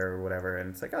you're there or whatever, and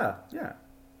it's like, yeah.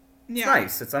 It's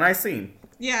nice. It's a nice scene.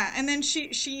 Yeah, and then she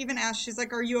even asked, she's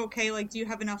like, are you okay? Like, do you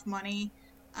have enough money?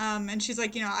 And she's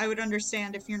like, I would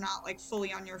understand if you're not like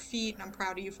fully on your feet, and I'm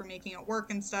proud of you for making it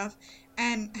work and stuff.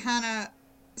 And Hannah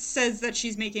says that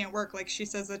she's making it work, like she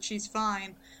says that she's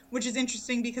fine, which is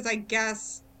interesting because I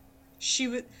guess she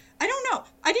would, I don't know,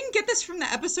 I didn't get this from the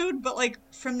episode, but like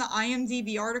from the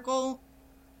IMDb article,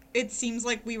 it seems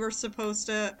like we were supposed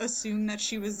to assume that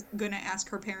she was gonna ask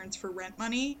her parents for rent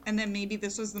money, and then maybe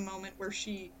this was the moment where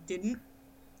she didn't.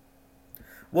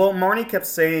 Well, Marnie kept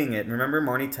saying it. Remember,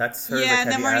 Marnie texts her, Yeah, like, and have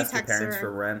then you Marnie asked your texts parents her.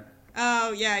 for rent?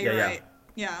 Oh, yeah, you're Yeah. right.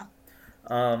 Yeah.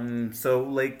 So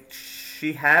like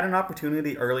she had an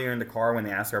opportunity earlier in the car when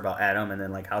they asked her about Adam and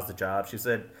then like, how's the job? She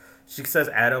says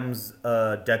Adam's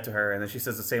dead to her, and then she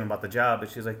says the same about the job, but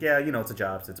she's like, yeah, it's a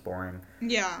job, so it's boring.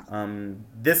 Yeah.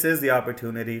 This is the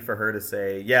opportunity for her to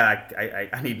say, yeah,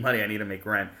 I need money, I need to make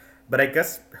rent. But I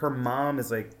guess her mom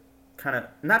is like kind of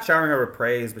not showering her with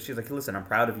praise, but she's like, listen, I'm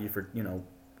proud of you for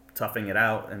toughing it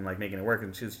out and like making it work,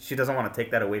 and she doesn't want to take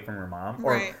that away from her mom,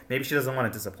 or Right. maybe she doesn't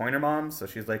want to disappoint her mom, so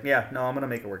she's like, yeah, no, I'm gonna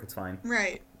make it work, it's fine.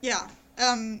 Right. Yeah.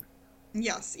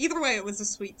 Yes. Either way, it was a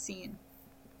sweet scene.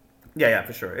 Yeah,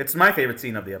 for sure. It's my favorite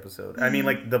scene of the episode. I mean,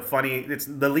 like it's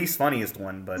the least funniest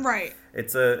one, but Right.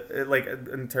 it's like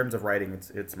in terms of writing,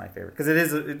 it's my favorite because it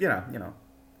is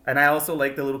and I also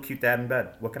like the little cute dad in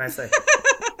bed. What can I say?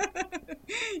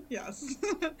 Yes.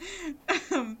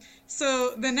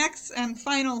 So the next and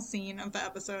final scene of the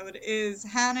episode is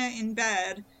Hannah in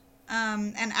bed,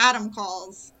 and Adam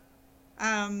calls.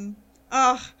 Um,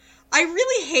 ugh, I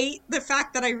really hate the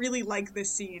fact that I really like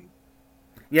this scene.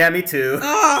 Yeah, me too.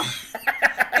 Ugh,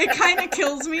 it kind of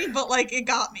kills me, but like it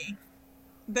got me.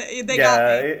 They got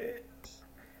Yeah, me.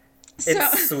 So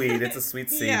it's sweet. It's a sweet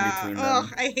scene yeah, between oh,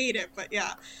 them. I hate it, but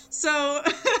yeah. So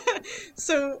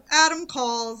so Adam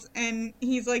calls and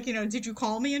he's like, did you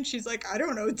call me? And she's like, I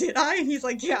don't know, did I? And he's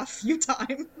like, yeah, a few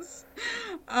times.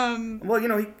 Um, Well,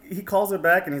 he calls her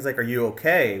back and he's like, "Are you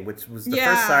okay?" Which was the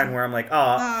first yeah. sign where I'm like,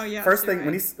 "Oh." Oh, yes, First you're thing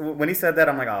right. when he said that,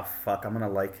 I'm like, "Oh fuck, I'm gonna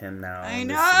like him now." I In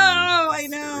know, this scene, I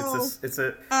know. it's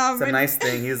a And nice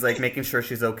thing. He's like making sure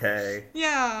she's okay.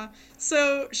 yeah.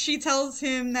 So she tells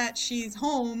him that she's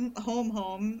home,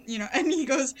 and he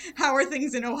goes, "How are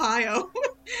things in Ohio?"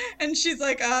 And she's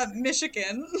like,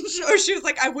 Michigan. Or she was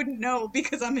like, "I wouldn't know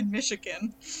because I'm in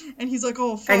Michigan." And he's like,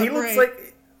 "Oh, And he fuck, looks right."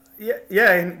 like,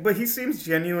 yeah, but he seems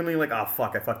genuinely like, "Oh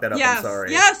fuck, I fucked that up. I'm Yes,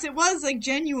 sorry." yes, it was like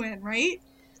genuine, right?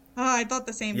 I thought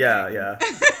the same Yeah, thing. yeah.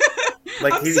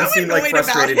 Like I'm so he seemed like annoyed about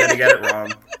frustrated that he got it it.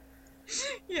 wrong.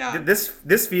 Yeah.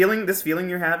 This feeling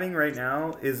you're having right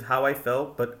now is how I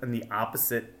felt, but in the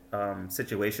opposite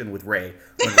situation with Ray,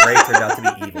 when Ray turned out to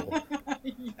be evil.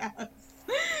 Yes.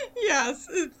 Yes,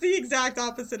 it's the exact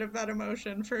opposite of that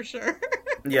emotion for sure.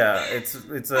 Yeah,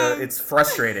 Um, it's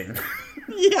frustrating.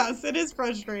 yes, it is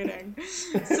frustrating.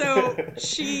 So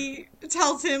she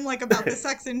tells him like about the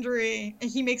sex injury, and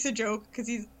he makes a joke because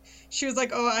she was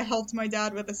like, "Oh, I helped my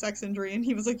dad with a sex injury," and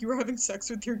he was like, "You were having sex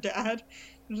with your dad?"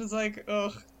 And just like,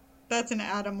 ugh, that's an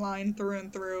Adam line through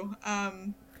and through.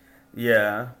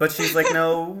 Yeah, but she's like,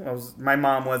 no, my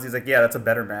mom was. He's like, yeah, that's a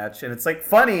better match, and it's like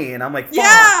funny, and I'm like,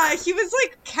 Yeah, fuck. he was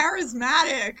like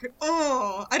charismatic.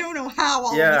 Oh, I don't know how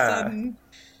all of a Yeah, sudden.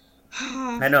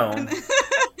 I know. And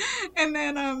and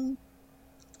then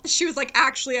she was like,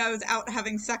 actually, I was out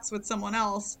having sex with someone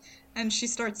else, and she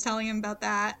starts telling him about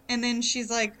that, and then she's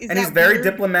like, is And he's that very weird?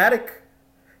 diplomatic.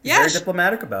 He's Yeah, very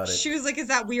diplomatic about it. she was like, is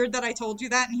that weird that I told you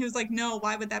that? And he was like, no,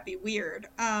 why would that be weird?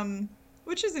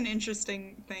 Which is an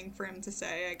interesting thing for him to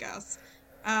say, I guess.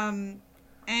 Um,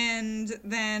 and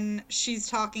then she's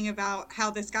talking about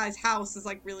how this guy's house is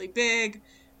like really big.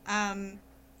 Um,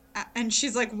 and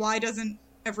she's like, why doesn't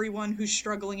everyone who's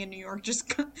struggling in New York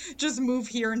just move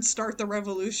here and start the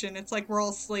revolution? It's like we're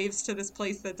all slaves to this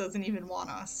place that doesn't even want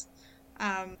us.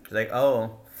 Um, She's like,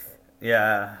 oh,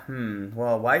 yeah.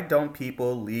 Well, why don't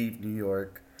people leave New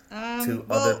York to well,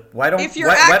 other? Why don't if you're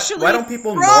why actually don't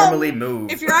people normally from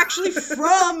move? if you're actually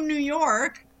from New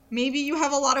York, maybe you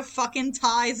have a lot of fucking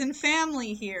ties and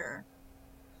family here.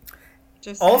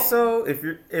 Just saying. Also, if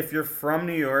you're from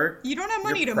New York, You don't have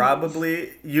you're money to move.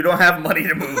 probably you don't have money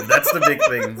to move. That's the big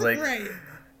thing. It's like Right.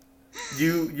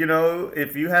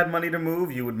 if you had money to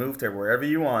move, you would move to wherever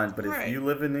you want. But if Right. you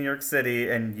live in New York City,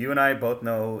 and you and I both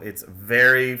know it's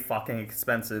very fucking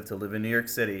expensive to live in New York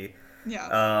City,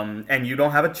 Yes. and you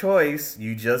don't have a choice,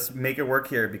 you just make it work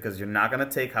here because you're not gonna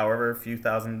take however few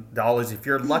 $1,000s if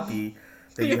you're lucky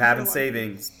that Yeah, you if have you're in lucky.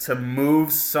 savings to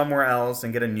move somewhere else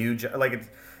and get a new job. Like it's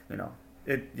you know.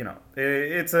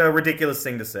 It's a ridiculous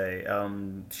thing to say.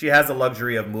 She has the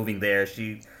luxury of moving there.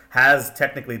 She has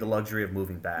technically the luxury of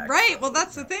moving back. Right. Well, So,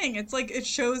 that's the thing. It's like it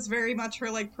shows very much her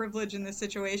like privilege in this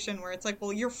situation where it's like,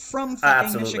 well, you're from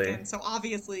fucking absolutely. Michigan, so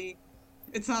obviously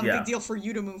it's not a big Yeah. deal for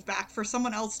you to move back. For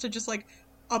someone else to just like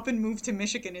up and move to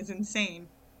Michigan is insane.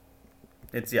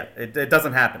 It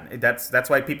doesn't happen. That's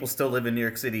why people still live in New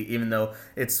York City, even though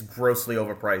it's grossly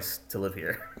overpriced to live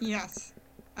here. Yes.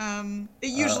 It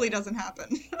Uh, usually doesn't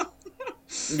happen.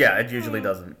 yeah, it usually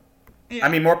doesn't. I Yeah.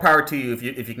 mean, more power to you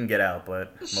if you can get out,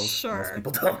 but most Sure.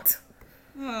 people don't.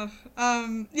 Ugh.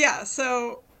 Yeah,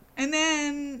 so and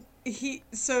then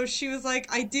so she was like,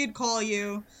 I did call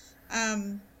you.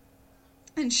 Um,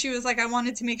 and she was like, I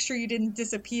wanted to make sure you didn't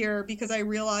disappear because I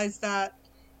realized that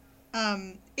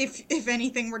if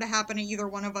anything were to happen to either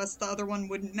one of us, the other one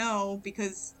wouldn't know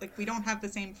because like we don't have the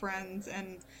same friends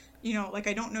and like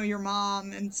I don't know your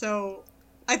mom, and so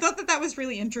I thought that was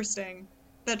really interesting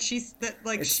that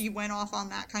It's she went off on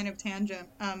that kind of tangent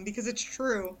because it's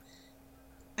true.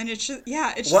 And it's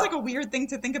just like a what weird thing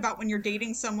to think about when you're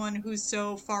dating someone who's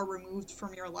so far removed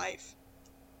from your life.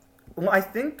 Well, I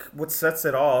think what sets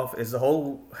it off is the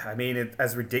whole. I mean,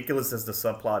 as ridiculous as the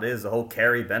subplot is, the whole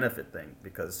Carrie benefit thing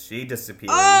because she disappears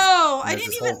Oh, and I there's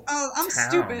didn't this even. whole Oh, I'm town.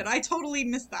 stupid. I totally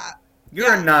missed that.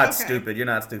 You're Yeah, not okay. stupid. You're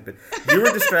not stupid. You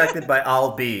were distracted by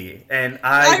I'll be, and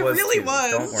I I was really too.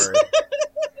 Don't was. worry.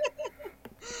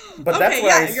 But that's Okay,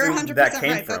 where I yeah, you're assumed that 100% came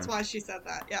right. That's from. why she said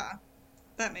that. Yeah,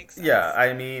 that makes Yeah, sense.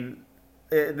 I mean,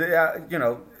 you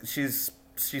know, she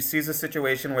sees a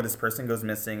situation where this person goes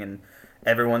missing, and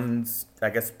everyone's, I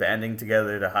guess, banding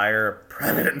together to hire a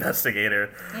private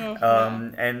investigator. Oh,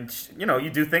 yeah. And you know, you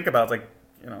do think about like,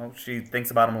 you know, she thinks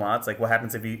about him a lot. It's like, what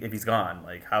happens if he's gone?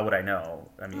 Like, how would I know?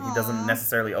 I mean, he doesn't Aw.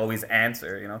 necessarily always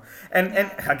answer, you know. And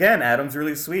Yeah. again, Adam's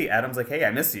really sweet. Adam's like, hey, I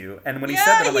miss you. And when he said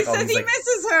Yeah, that, I'm he like, oh, says he's he like,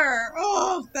 misses her.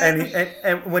 Oh, that.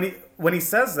 and when he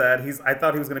says that, I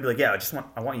thought he was gonna be like, yeah,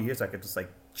 I want you here so I could just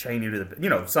like chain you to the, you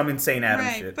know, some insane Adam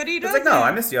Right, shit. but he It's like, no, I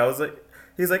doesn't. miss you. I was like,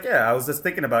 he's like, yeah, I was just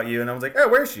thinking about you, and I was like, oh,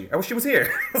 where is she? I wish she was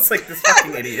here. It's like this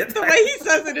fucking idiot. The way he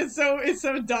says it is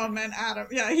so dumb. And Adam,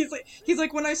 yeah, he's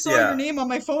like when I saw your Yeah, name on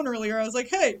my phone earlier, I was like,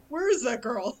 hey, where is that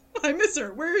girl? I miss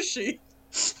her. Where is she?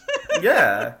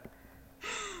 yeah,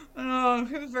 Oh,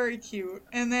 it was very cute.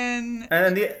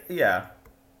 yeah.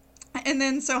 And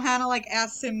then so Hannah like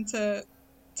asks him to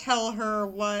tell her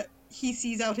what he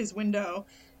sees out his window.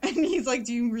 And he's like,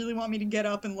 "Do you really want me to get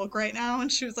up and look right now?"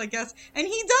 And she was like, "Yes." And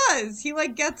he does. He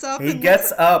like gets up He and looks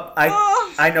gets at. up.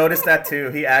 Oh, I noticed that too.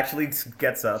 He actually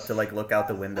gets up to like look out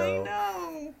the I window,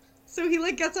 know. So he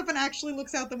like gets up and actually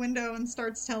looks out the window and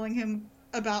starts telling him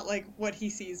about like what he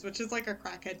sees, which is like a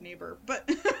crackhead neighbor. But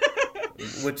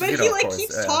which but you he know, of like course,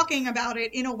 keeps yeah. talking about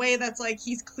it in a way that's like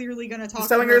he's clearly gonna He's talk to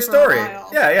telling her her a for a story. while.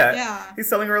 Yeah, yeah. Yeah. He's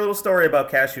telling her a little story about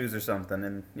cashews or something,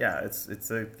 and yeah, it's.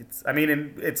 I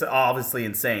mean, it's obviously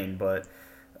insane, but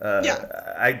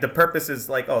Yeah. the purpose is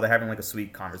like, oh, they're having like a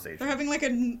sweet conversation. They're having like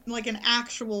an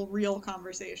actual real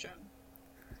conversation.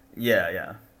 Yeah,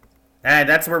 yeah, and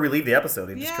that's where we leave the episode.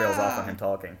 It just trails off on Yeah. him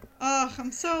talking. Ugh,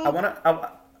 I'm so.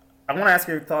 I wanna ask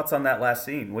your thoughts on that last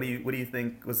scene. What do you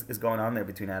think is going on there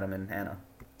between Adam and Hannah?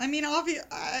 I mean,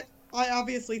 I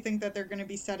obviously think that they're going to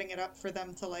be setting it up for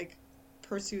them to like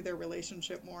pursue their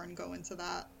relationship more and go into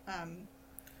that,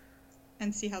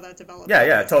 and see how that develops. Yeah,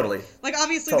 yeah, Obviously. totally, Like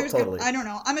obviously, there's totally. I don't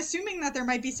know. I'm assuming that there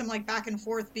might be some like back and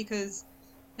forth because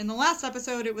in the last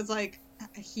episode it was like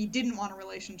he didn't want a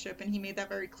relationship and he made that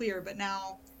very clear. But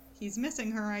now he's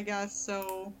missing her, I guess.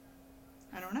 So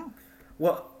I don't know.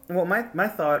 Well, my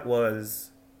thought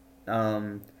was,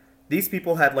 these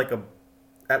people had like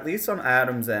at least on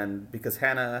Adam's end, because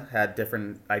Hannah had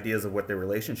different ideas of what their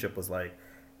relationship was like.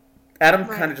 Adam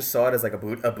Right. kind of just saw it as like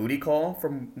a booty call,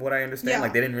 from what I understand. Yeah.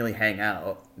 Like they didn't really hang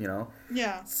out, you know.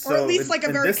 Yeah, or So at least like a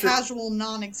and very this is- casual,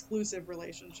 non-exclusive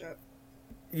relationship.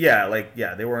 yeah,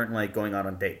 they weren't like going out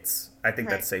on dates. I think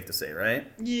Right. that's safe to say,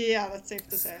 right? Yeah, that's safe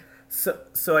to say.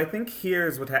 So I think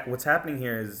here's what's happening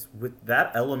here is with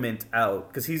that element out,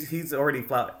 because he's already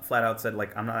flat out said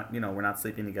like, I'm not, you know, we're not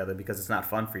sleeping together because it's not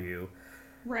fun for you.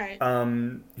 Right.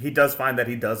 He does find that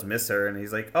he does miss her, and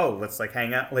he's like, oh, let's like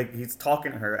hang out. Like he's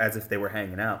talking to her as if they were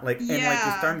hanging out. Like and like you're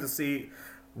Yeah. starting to see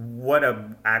what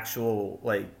a actual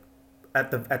like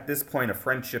at this point a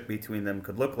friendship between them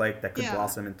could look like that could Yeah.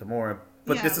 blossom into more.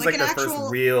 But Yeah, this is like like an their actual-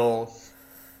 first real,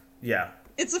 yeah.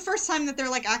 It's the first time that they're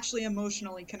like actually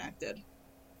emotionally connected.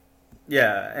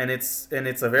 Yeah, and it's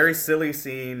a very silly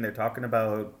scene. They're talking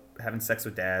about having sex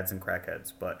with dads and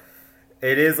crackheads, but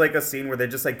it is like a scene where they're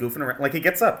just like goofing around. Like he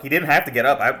gets up. He didn't have to get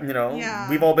up. Yeah.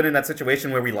 We've all been in that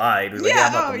situation where we lied. We're like, Yeah,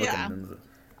 I'm up, oh, I'm yeah. looking.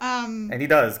 Um, And he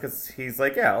does, because he's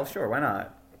like, yeah, well, sure, why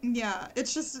not? yeah,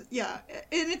 it's just yeah,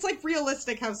 and it's like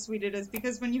realistic how sweet it is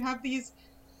because when you have these,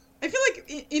 I feel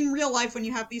like in real life when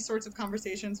you have these sorts of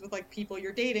conversations with like people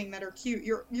you're dating that are cute,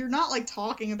 you're not like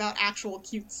talking about actual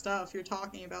cute stuff. You're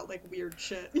talking about like weird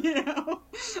shit, you know?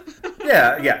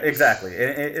 Yeah, exactly.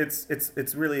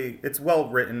 It's really well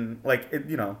written. Like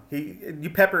you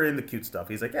pepper in the cute stuff.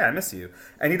 He's like, yeah, I miss you,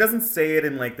 and he doesn't say it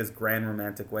in like this grand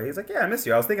romantic way. He's like, yeah, I miss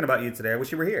you. I was thinking about you today. I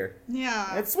wish you were here.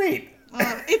 Yeah, It's sweet.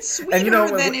 it's sweeter And you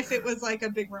know, than if it was like a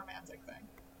big romantic thing,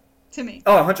 to me.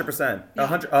 Oh, 100%. Yeah.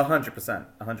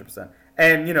 100%.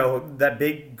 And, that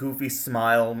big goofy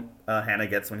smile Hannah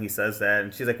gets when he says that.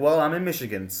 And she's like, well, I'm in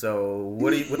Michigan, so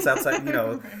what's outside,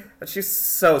 Right. But she's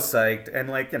so psyched. And,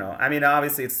 like, I mean,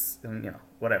 obviously it's,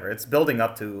 whatever. It's building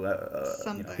up to,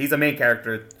 Something. he's a main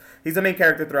character. He's a main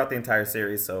character throughout the entire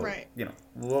series, so, Right.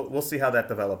 We'll see how that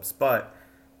develops. But,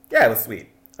 yeah, it was sweet.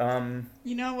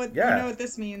 You know what? Yeah. You know what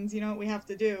this means. You know what we have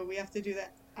to do. We have to do the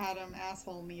Adam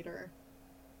asshole meter.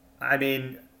 I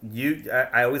mean,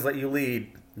 I always let you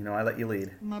lead. I let you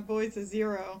lead. My boy's a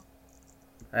 0.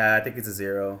 I think it's a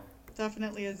 0.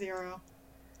 Definitely a 0.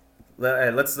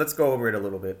 Let's go over it a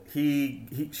little bit.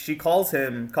 She calls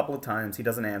him a couple of times. He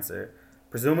doesn't answer,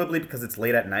 presumably because it's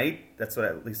late at night. That's what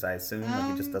at least I assume.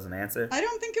 Like he just doesn't answer. I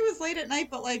don't think it was late at night,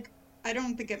 but like I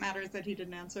don't think it matters that he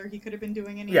didn't answer. He could have been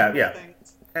doing any Yeah, other yeah.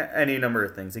 things. Any number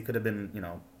of things. He could have been,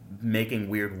 making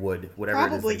weird wood, whatever.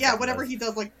 Probably, it is yeah. that he Whatever does. he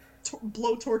does, like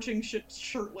blow torching shit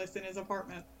shirtless in his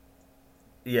apartment.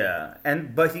 Yeah,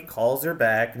 but he calls her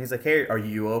back and he's like, "Hey, are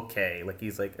you okay?" Like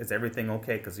he's like, "Is everything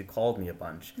okay?" Because you called me a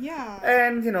bunch. Yeah.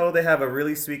 And they have a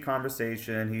really sweet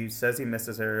conversation. He says he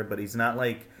misses her, but he's not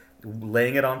like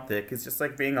laying it on thick. He's just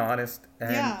like being honest,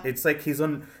 and Yeah. it's like he's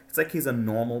a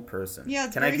normal person. Yeah,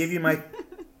 it's Can I very give you my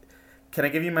Can I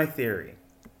give you my theory?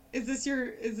 is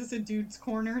this a dude's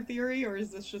corner theory or is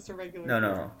this just a regular No,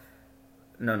 theory?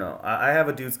 no, no. I have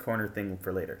a dude's corner thing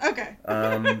for later. Okay.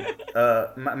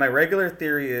 My regular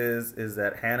theory is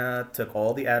that Hannah took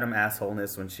all the Adam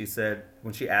assholeness when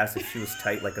she asked if she was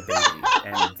tight like a baby,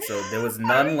 and so there was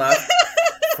none left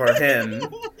for him,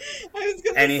 I was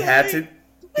gonna and say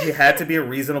he had to be a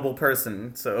reasonable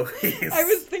person, so I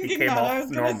was he thinking came that. I off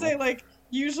was gonna say normal. like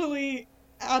usually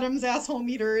Adam's asshole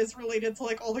meter is related to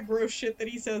like all the gross shit that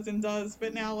he says and does,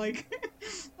 but now like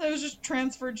that was just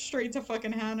transferred straight to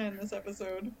fucking Hannah in this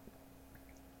episode.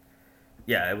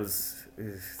 Yeah, it was.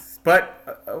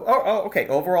 But okay.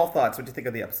 Overall thoughts. What do you think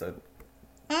of the episode?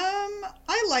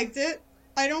 I liked it.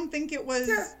 I don't think it Yeah,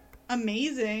 was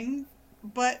amazing,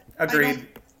 but I don't agreed.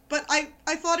 but I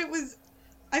thought it was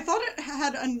I thought it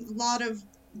had a lot of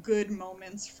good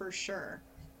moments for sure.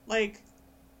 Like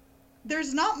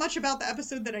there's not much about the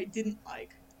episode that I didn't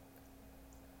like.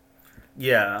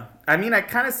 Yeah, I mean, I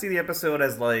kind of see the episode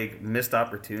as like missed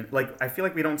opportunity. Like, I feel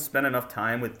like we don't spend enough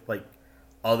time with like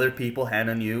other people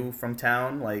Hannah knew from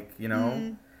town. Like,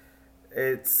 Mm,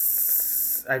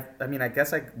 it's. I mean, I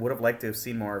guess I would have liked to have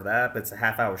seen more of that, but it's a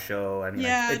half-hour show. I mean,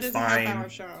 yeah, it it's is a half hour fine.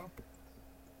 show.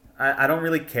 I don't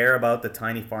really care about the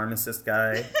tiny pharmacist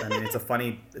guy. I mean, it's a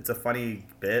funny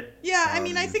bit. Yeah, I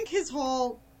mean, I think his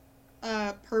whole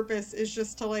purpose is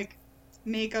just to like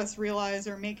make us realize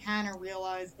or make Hannah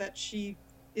realize that she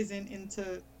isn't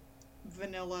into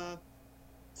vanilla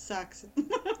sex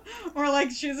or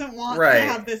like she doesn't want to Right.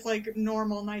 have this like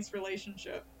normal nice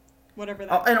relationship, whatever Oh,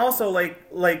 that and also means.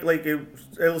 like it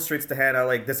illustrates to Hannah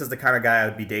like this is the kind of guy I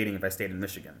would be dating if I stayed in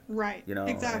Michigan. Right,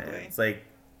 exactly. It's like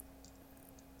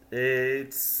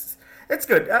it's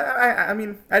good. I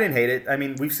mean I didn't hate it. I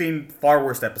mean we've seen far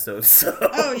worse episodes, so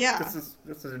Oh this yeah, is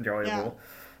this is yeah. enjoyable.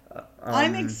 Uh,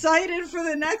 I'm um, excited for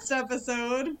the next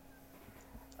episode.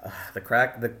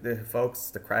 the folks,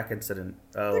 the crack incident.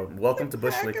 The, Welcome the to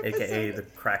crack Bushwick, aka episode. the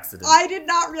crack incident. I did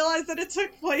not realize that it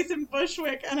took place in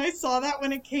Bushwick, and I saw that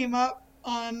when it came up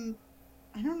on,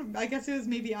 I don't know, I guess it was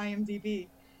maybe IMDb.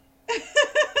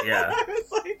 Yeah, I was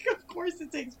like, of course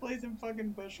it takes place in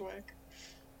fucking Bushwick.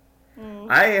 Oh.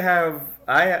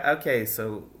 okay.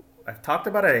 So I've talked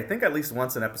about it. I think at least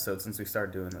once an episode since we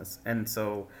started doing this, and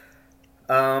so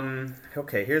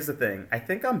okay, here's the thing. I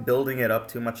think I'm building it up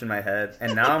too much in my head,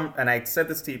 and now and I said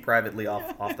this to you privately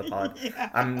off the pod. Yeah.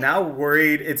 I'm now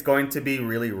worried it's going to be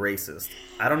really racist.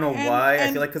 I don't know why. I feel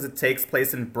And like because it takes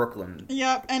place in Brooklyn.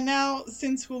 yep, and now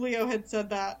since Julio had said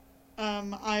that,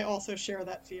 I also share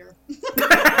that fear.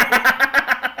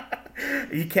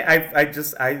 You can't.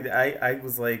 I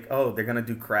was like, oh, they're gonna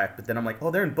do crack, but then I'm like,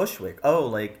 oh, they're in Bushwick. Oh,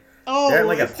 like they're at Oh,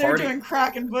 like a if they're party. doing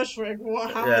crack in Bushwick, how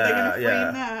are they gonna Yeah, frame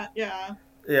yeah. that?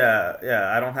 Yeah.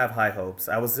 Yeah. I don't have high hopes.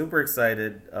 I was super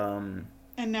excited. And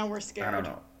now we're I don't scared.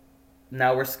 know.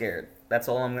 Now we're scared. That's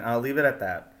all I'll leave it at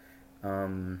that.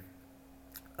 Um,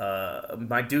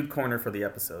 my dude corner for the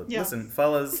episode. Listen, Yes.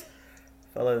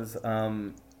 fellas.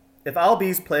 If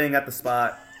Albie's playing at the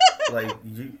spot, like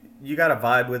you got to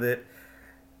vibe with it.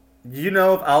 If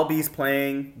Albie's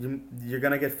playing, you're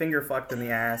gonna get finger fucked in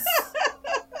the ass,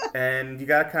 and you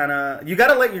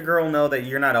gotta let your girl know that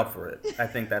you're not up for it. I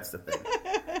think that's the thing.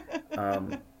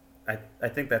 Um, I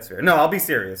think that's fair. No, I'll be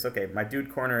serious. Okay, my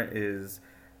dude corner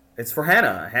it's for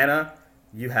Hannah. Hannah,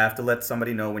 you have to let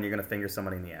somebody know when you're gonna finger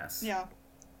somebody in the ass. Yeah.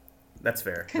 That's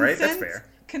fair, right? That's fair.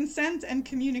 Consent and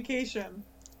communication.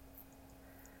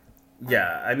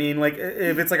 Yeah, I mean, like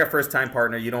if it's like a first time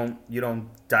partner, you don't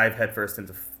dive headfirst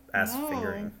into ass No.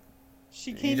 fingering.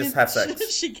 She You came just in have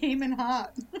sex. she came in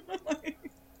hot.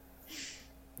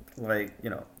 Like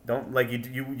don't like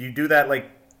you do that like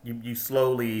you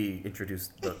slowly introduce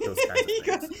those kinds of you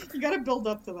got things. you got to build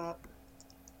up to that.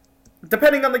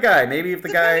 Depending on the guy, maybe if the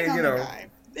guy, Depending on the guy.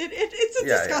 It's a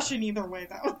yeah, discussion either way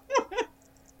though.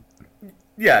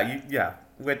 yeah,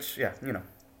 which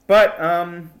but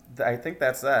I think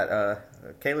that's that.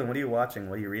 Caitlin, what are you watching?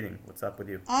 What are you reading? What's up with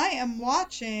you? I am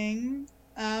watching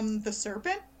The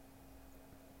Serpent.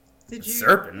 Did you?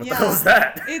 Serpent? What the hell Yeah. is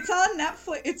that? It's on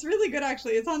Netflix. It's really good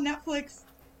actually. It's on Netflix.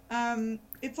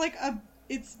 It's like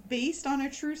it's based on a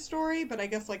true story, but I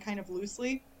guess like kind of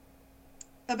loosely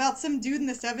about some dude in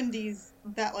the 70s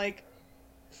that like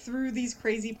threw these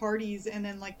crazy parties and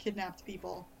then like kidnapped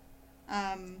people.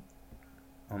 Um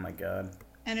Oh my god.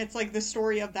 and it's like the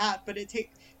story of that, but it's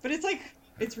like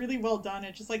It's really well done.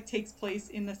 It just like takes place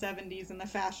in the 70s and the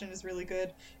fashion is really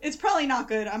good. It's probably not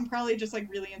good. I'm probably just like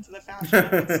really into the fashion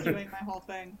and it's skewing my whole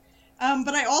thing.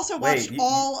 But I also Wait, watched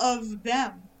all of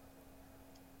them.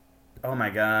 oh my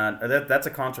god, that's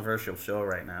a controversial show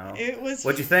right now. It was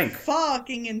What'd you think?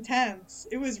 fucking intense.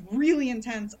 It was really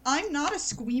intense. I'm not a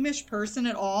squeamish person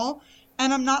at all,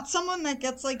 and I'm not someone that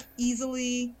gets like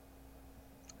easily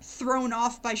thrown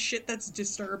off by shit that's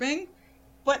disturbing,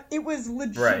 but it was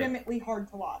legitimately hard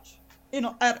to watch,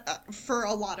 for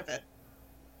a lot of it.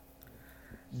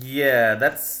 Yeah,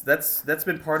 that's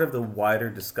been part of the wider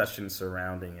discussion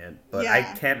surrounding it, but I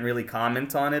Yeah. can't really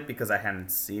comment on it because I hadn't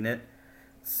seen it.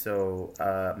 So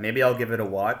maybe I'll give it a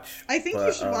watch. I think you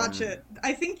but, should watch it.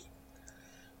 I think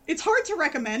it's hard to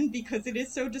recommend because it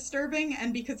is so disturbing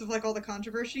and because of like all the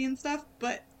controversy and stuff,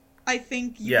 but I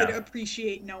think you would Yeah.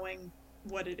 appreciate knowing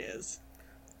what it is.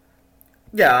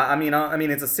 Yeah, I mean,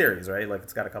 it's a series, right? Like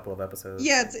it's got a couple of episodes.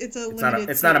 Yeah, it's a It's not limited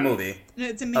it's not a series. movie. No,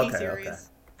 it's a Okay, miniseries. okay.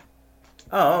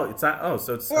 Oh, it's not. Oh,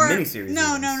 so it's Or a miniseries.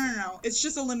 no, even. no. It's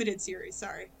just a limited series.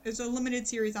 Sorry, it's a limited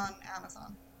series on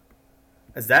Amazon.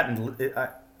 Is that?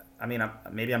 I mean,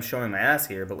 maybe I'm showing my ass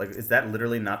here, but like, is that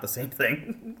literally not the same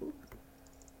thing?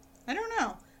 I don't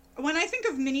know. When I think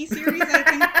of miniseries, I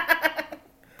think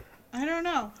I don't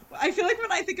know. I feel like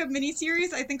when I think of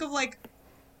miniseries, I think of like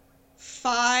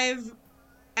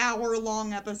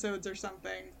 5-hour-long episodes or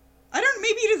something. I don't.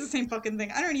 Maybe it is the same fucking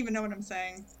thing. I don't even know what I'm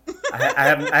saying.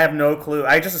 I have no clue.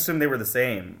 I just assumed they were the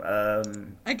same.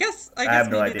 I guess have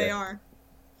no maybe idea. they are.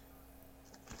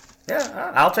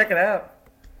 Yeah, I'll check it out.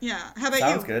 Yeah. How about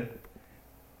Sounds you? good.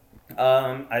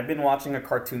 I've been watching a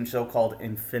cartoon show called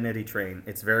Infinity Train.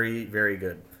 It's very, very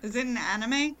good. Is it an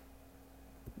anime?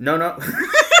 No, no.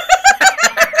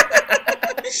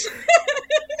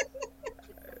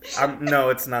 No,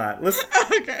 it's not.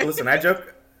 Okay. Listen. I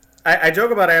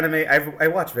joke about anime. I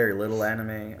watch very little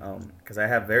anime because I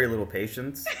have very little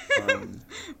patience.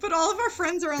 But all of our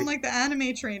friends are on like the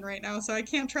anime train right now, so I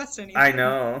can't trust anything. I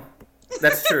know.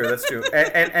 That's true. That's true.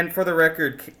 And for the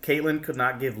record, Caitlin could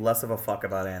not give less of a fuck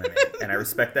about anime, and I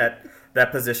respect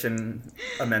that position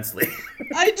immensely.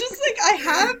 I just like I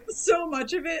have so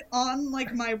much of it on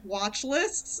like my watch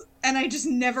lists, and I just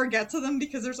never get to them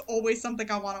because there's always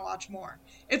something I want to watch more.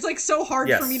 It's like so hard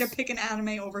Yes. for me to pick an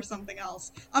anime over something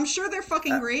else. I'm sure they're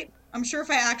fucking great. I'm sure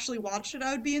if I actually watched it,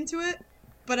 I would be into it.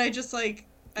 But I just like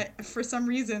for some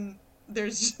reason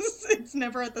there's just it's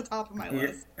never at the top of my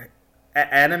list.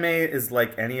 Anime is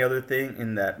like any other thing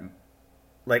in that,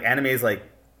 like anime is like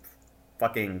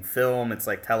fucking film. It's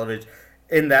like television,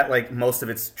 in that like most of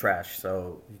it's trash.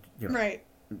 So you know, Right.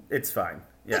 it's fine.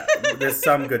 Yeah, there's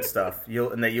some good stuff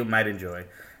that you might enjoy.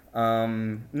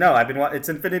 No, it's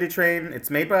Infinity Train. It's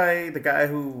made by the guy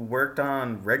who worked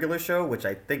on Regular Show, which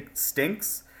I think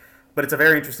stinks, but it's a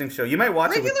very interesting show. You might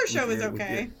watch Regular it. Show is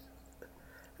okay.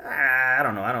 I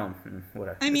don't know.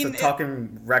 Whatever. I mean, it's a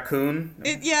talking raccoon.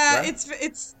 Yeah, right?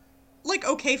 it's like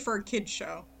okay for a kid's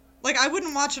show. Like I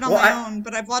wouldn't watch it on Well, my own,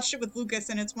 but I've watched it with Lucas,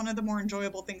 and it's one of the more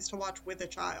enjoyable things to watch with a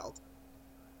child.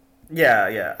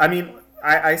 Yeah. I mean,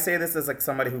 I say this as like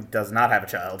somebody who does not have a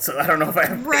child, so I don't know if I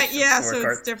have Right? patience Yeah, for so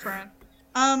cart- it's different.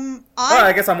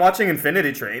 I guess I'm watching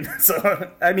Infinity Train,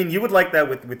 so I mean, you would like that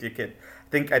with your kid.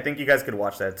 I think you guys could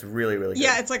watch that. It's really, really good.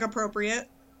 Yeah, it's like appropriate.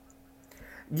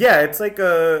 Yeah, it's like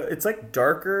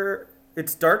darker.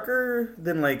 It's darker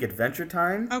than like Adventure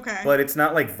Time. Okay. But it's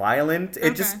not like violent. It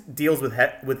Okay. just deals with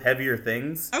heavier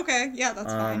things. Okay, yeah,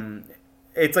 that's fine.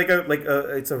 It's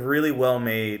it's a really well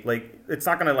made, like it's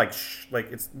not gonna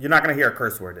you're not gonna hear a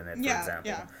curse word in it, for Yeah,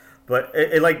 example. yeah. But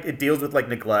it deals with like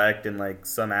neglect and like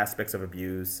some aspects of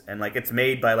abuse, and like it's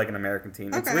made by like an American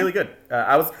team. It's Okay. really good.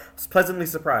 I was pleasantly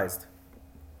surprised.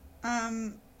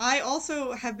 I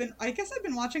also have been. I guess I've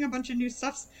been watching a bunch of new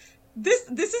stuff. This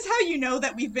is how you know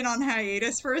that we've been on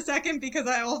hiatus for a second, because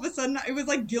all of a sudden it was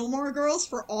like Gilmore Girls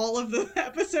for all of the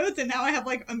episodes, and now I have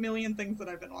like a million things that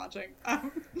I've been watching.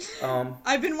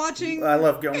 I've been watching. I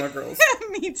love Gilmore Girls.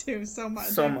 Me too, so much.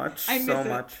 So much, I miss so it,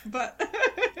 much. But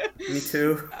Me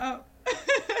too.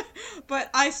 but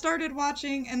I started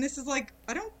watching, and this is like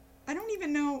I don't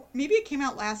even know. Maybe it came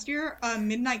out last year.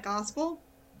 Midnight Gospel.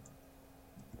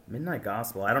 Midnight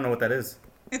Gospel. I don't know what that is.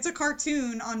 It's a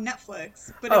cartoon on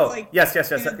Netflix, but Oh, it's like yes. I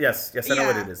know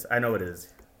what Yeah. it is. I know what it is.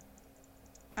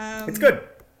 um, It's good.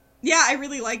 Yeah, I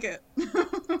really like it.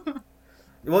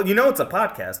 Well, you know it's a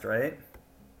podcast, right?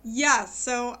 Yeah,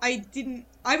 so I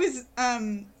was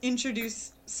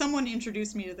someone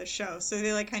introduced me to the show, so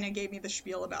they like kind of gave me the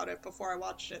spiel about it before I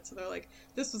watched it. So they're like,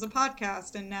 this was a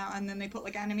podcast, and then they put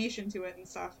like animation to it and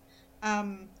stuff.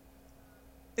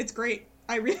 It's great.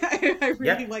 I really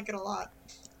Yeah. like it a lot.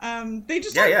 They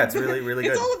just yeah, it's really, really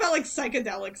it's good. all about like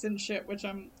psychedelics and shit, which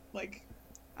I'm like,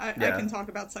 I can talk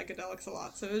about psychedelics a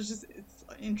lot, so it's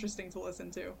interesting to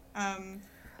listen to.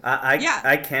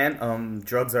 I can't.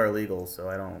 Drugs are illegal, so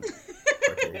I don't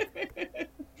partake.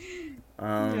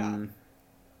 Yeah.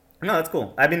 No, that's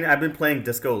cool. I've been playing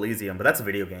Disco Elysium, but that's a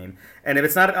video game. And if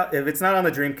it's not on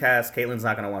the Dreamcast, Caitlin's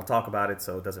not gonna want to talk about it,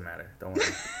 so it doesn't matter. Don't worry.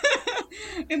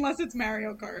 Unless it's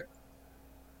Mario Kart.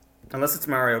 Unless it's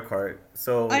Mario Kart.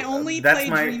 So I only play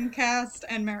Dreamcast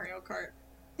and Mario Kart.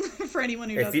 For anyone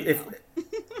who doesn't know.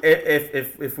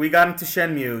 If we got into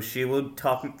Shenmue, she would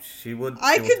talk.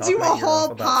 I could do a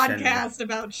whole podcast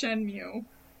about Shenmue.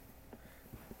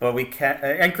 But we can't,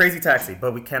 and Crazy Taxi.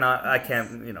 But we cannot. I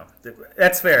can't. You know,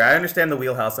 that's fair. I understand the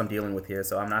wheelhouse I'm dealing with here,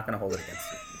 so I'm not going to hold it against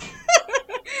you.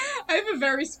 I have a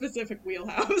very specific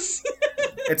wheelhouse.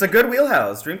 It's a good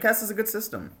wheelhouse. Dreamcast is a good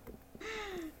system.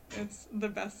 It's the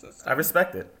best system. I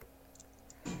respect it.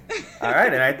 All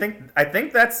right, and I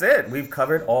think that's it. We've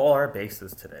covered all our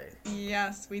bases today.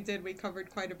 Yes, we did. We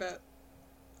covered quite a bit.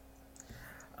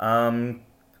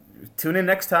 Tune in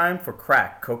next time for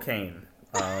crack cocaine.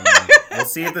 We'll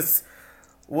see if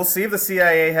the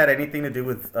CIA had anything to do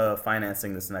with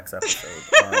financing this next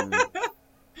episode.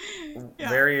 Yeah.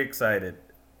 Very excited.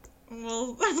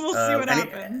 We'll see what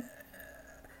happens.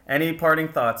 Any parting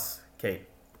thoughts, Kate?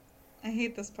 I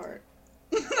hate this part.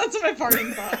 That's my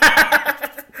parting thought.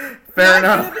 Fair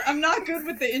enough. I'm not good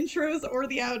with the intros or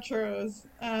the outros.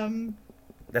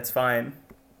 That's fine.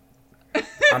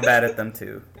 I'm bad at them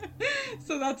too.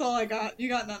 So that's all I got. You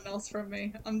got nothing else from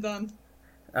me. I'm done.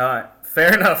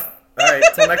 Fair enough. All right,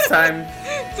 till next time.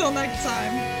 Till next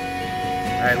time.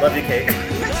 All right, love you, Kate. Love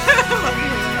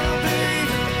you.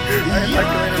 All right, talk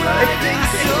to you later. Bye.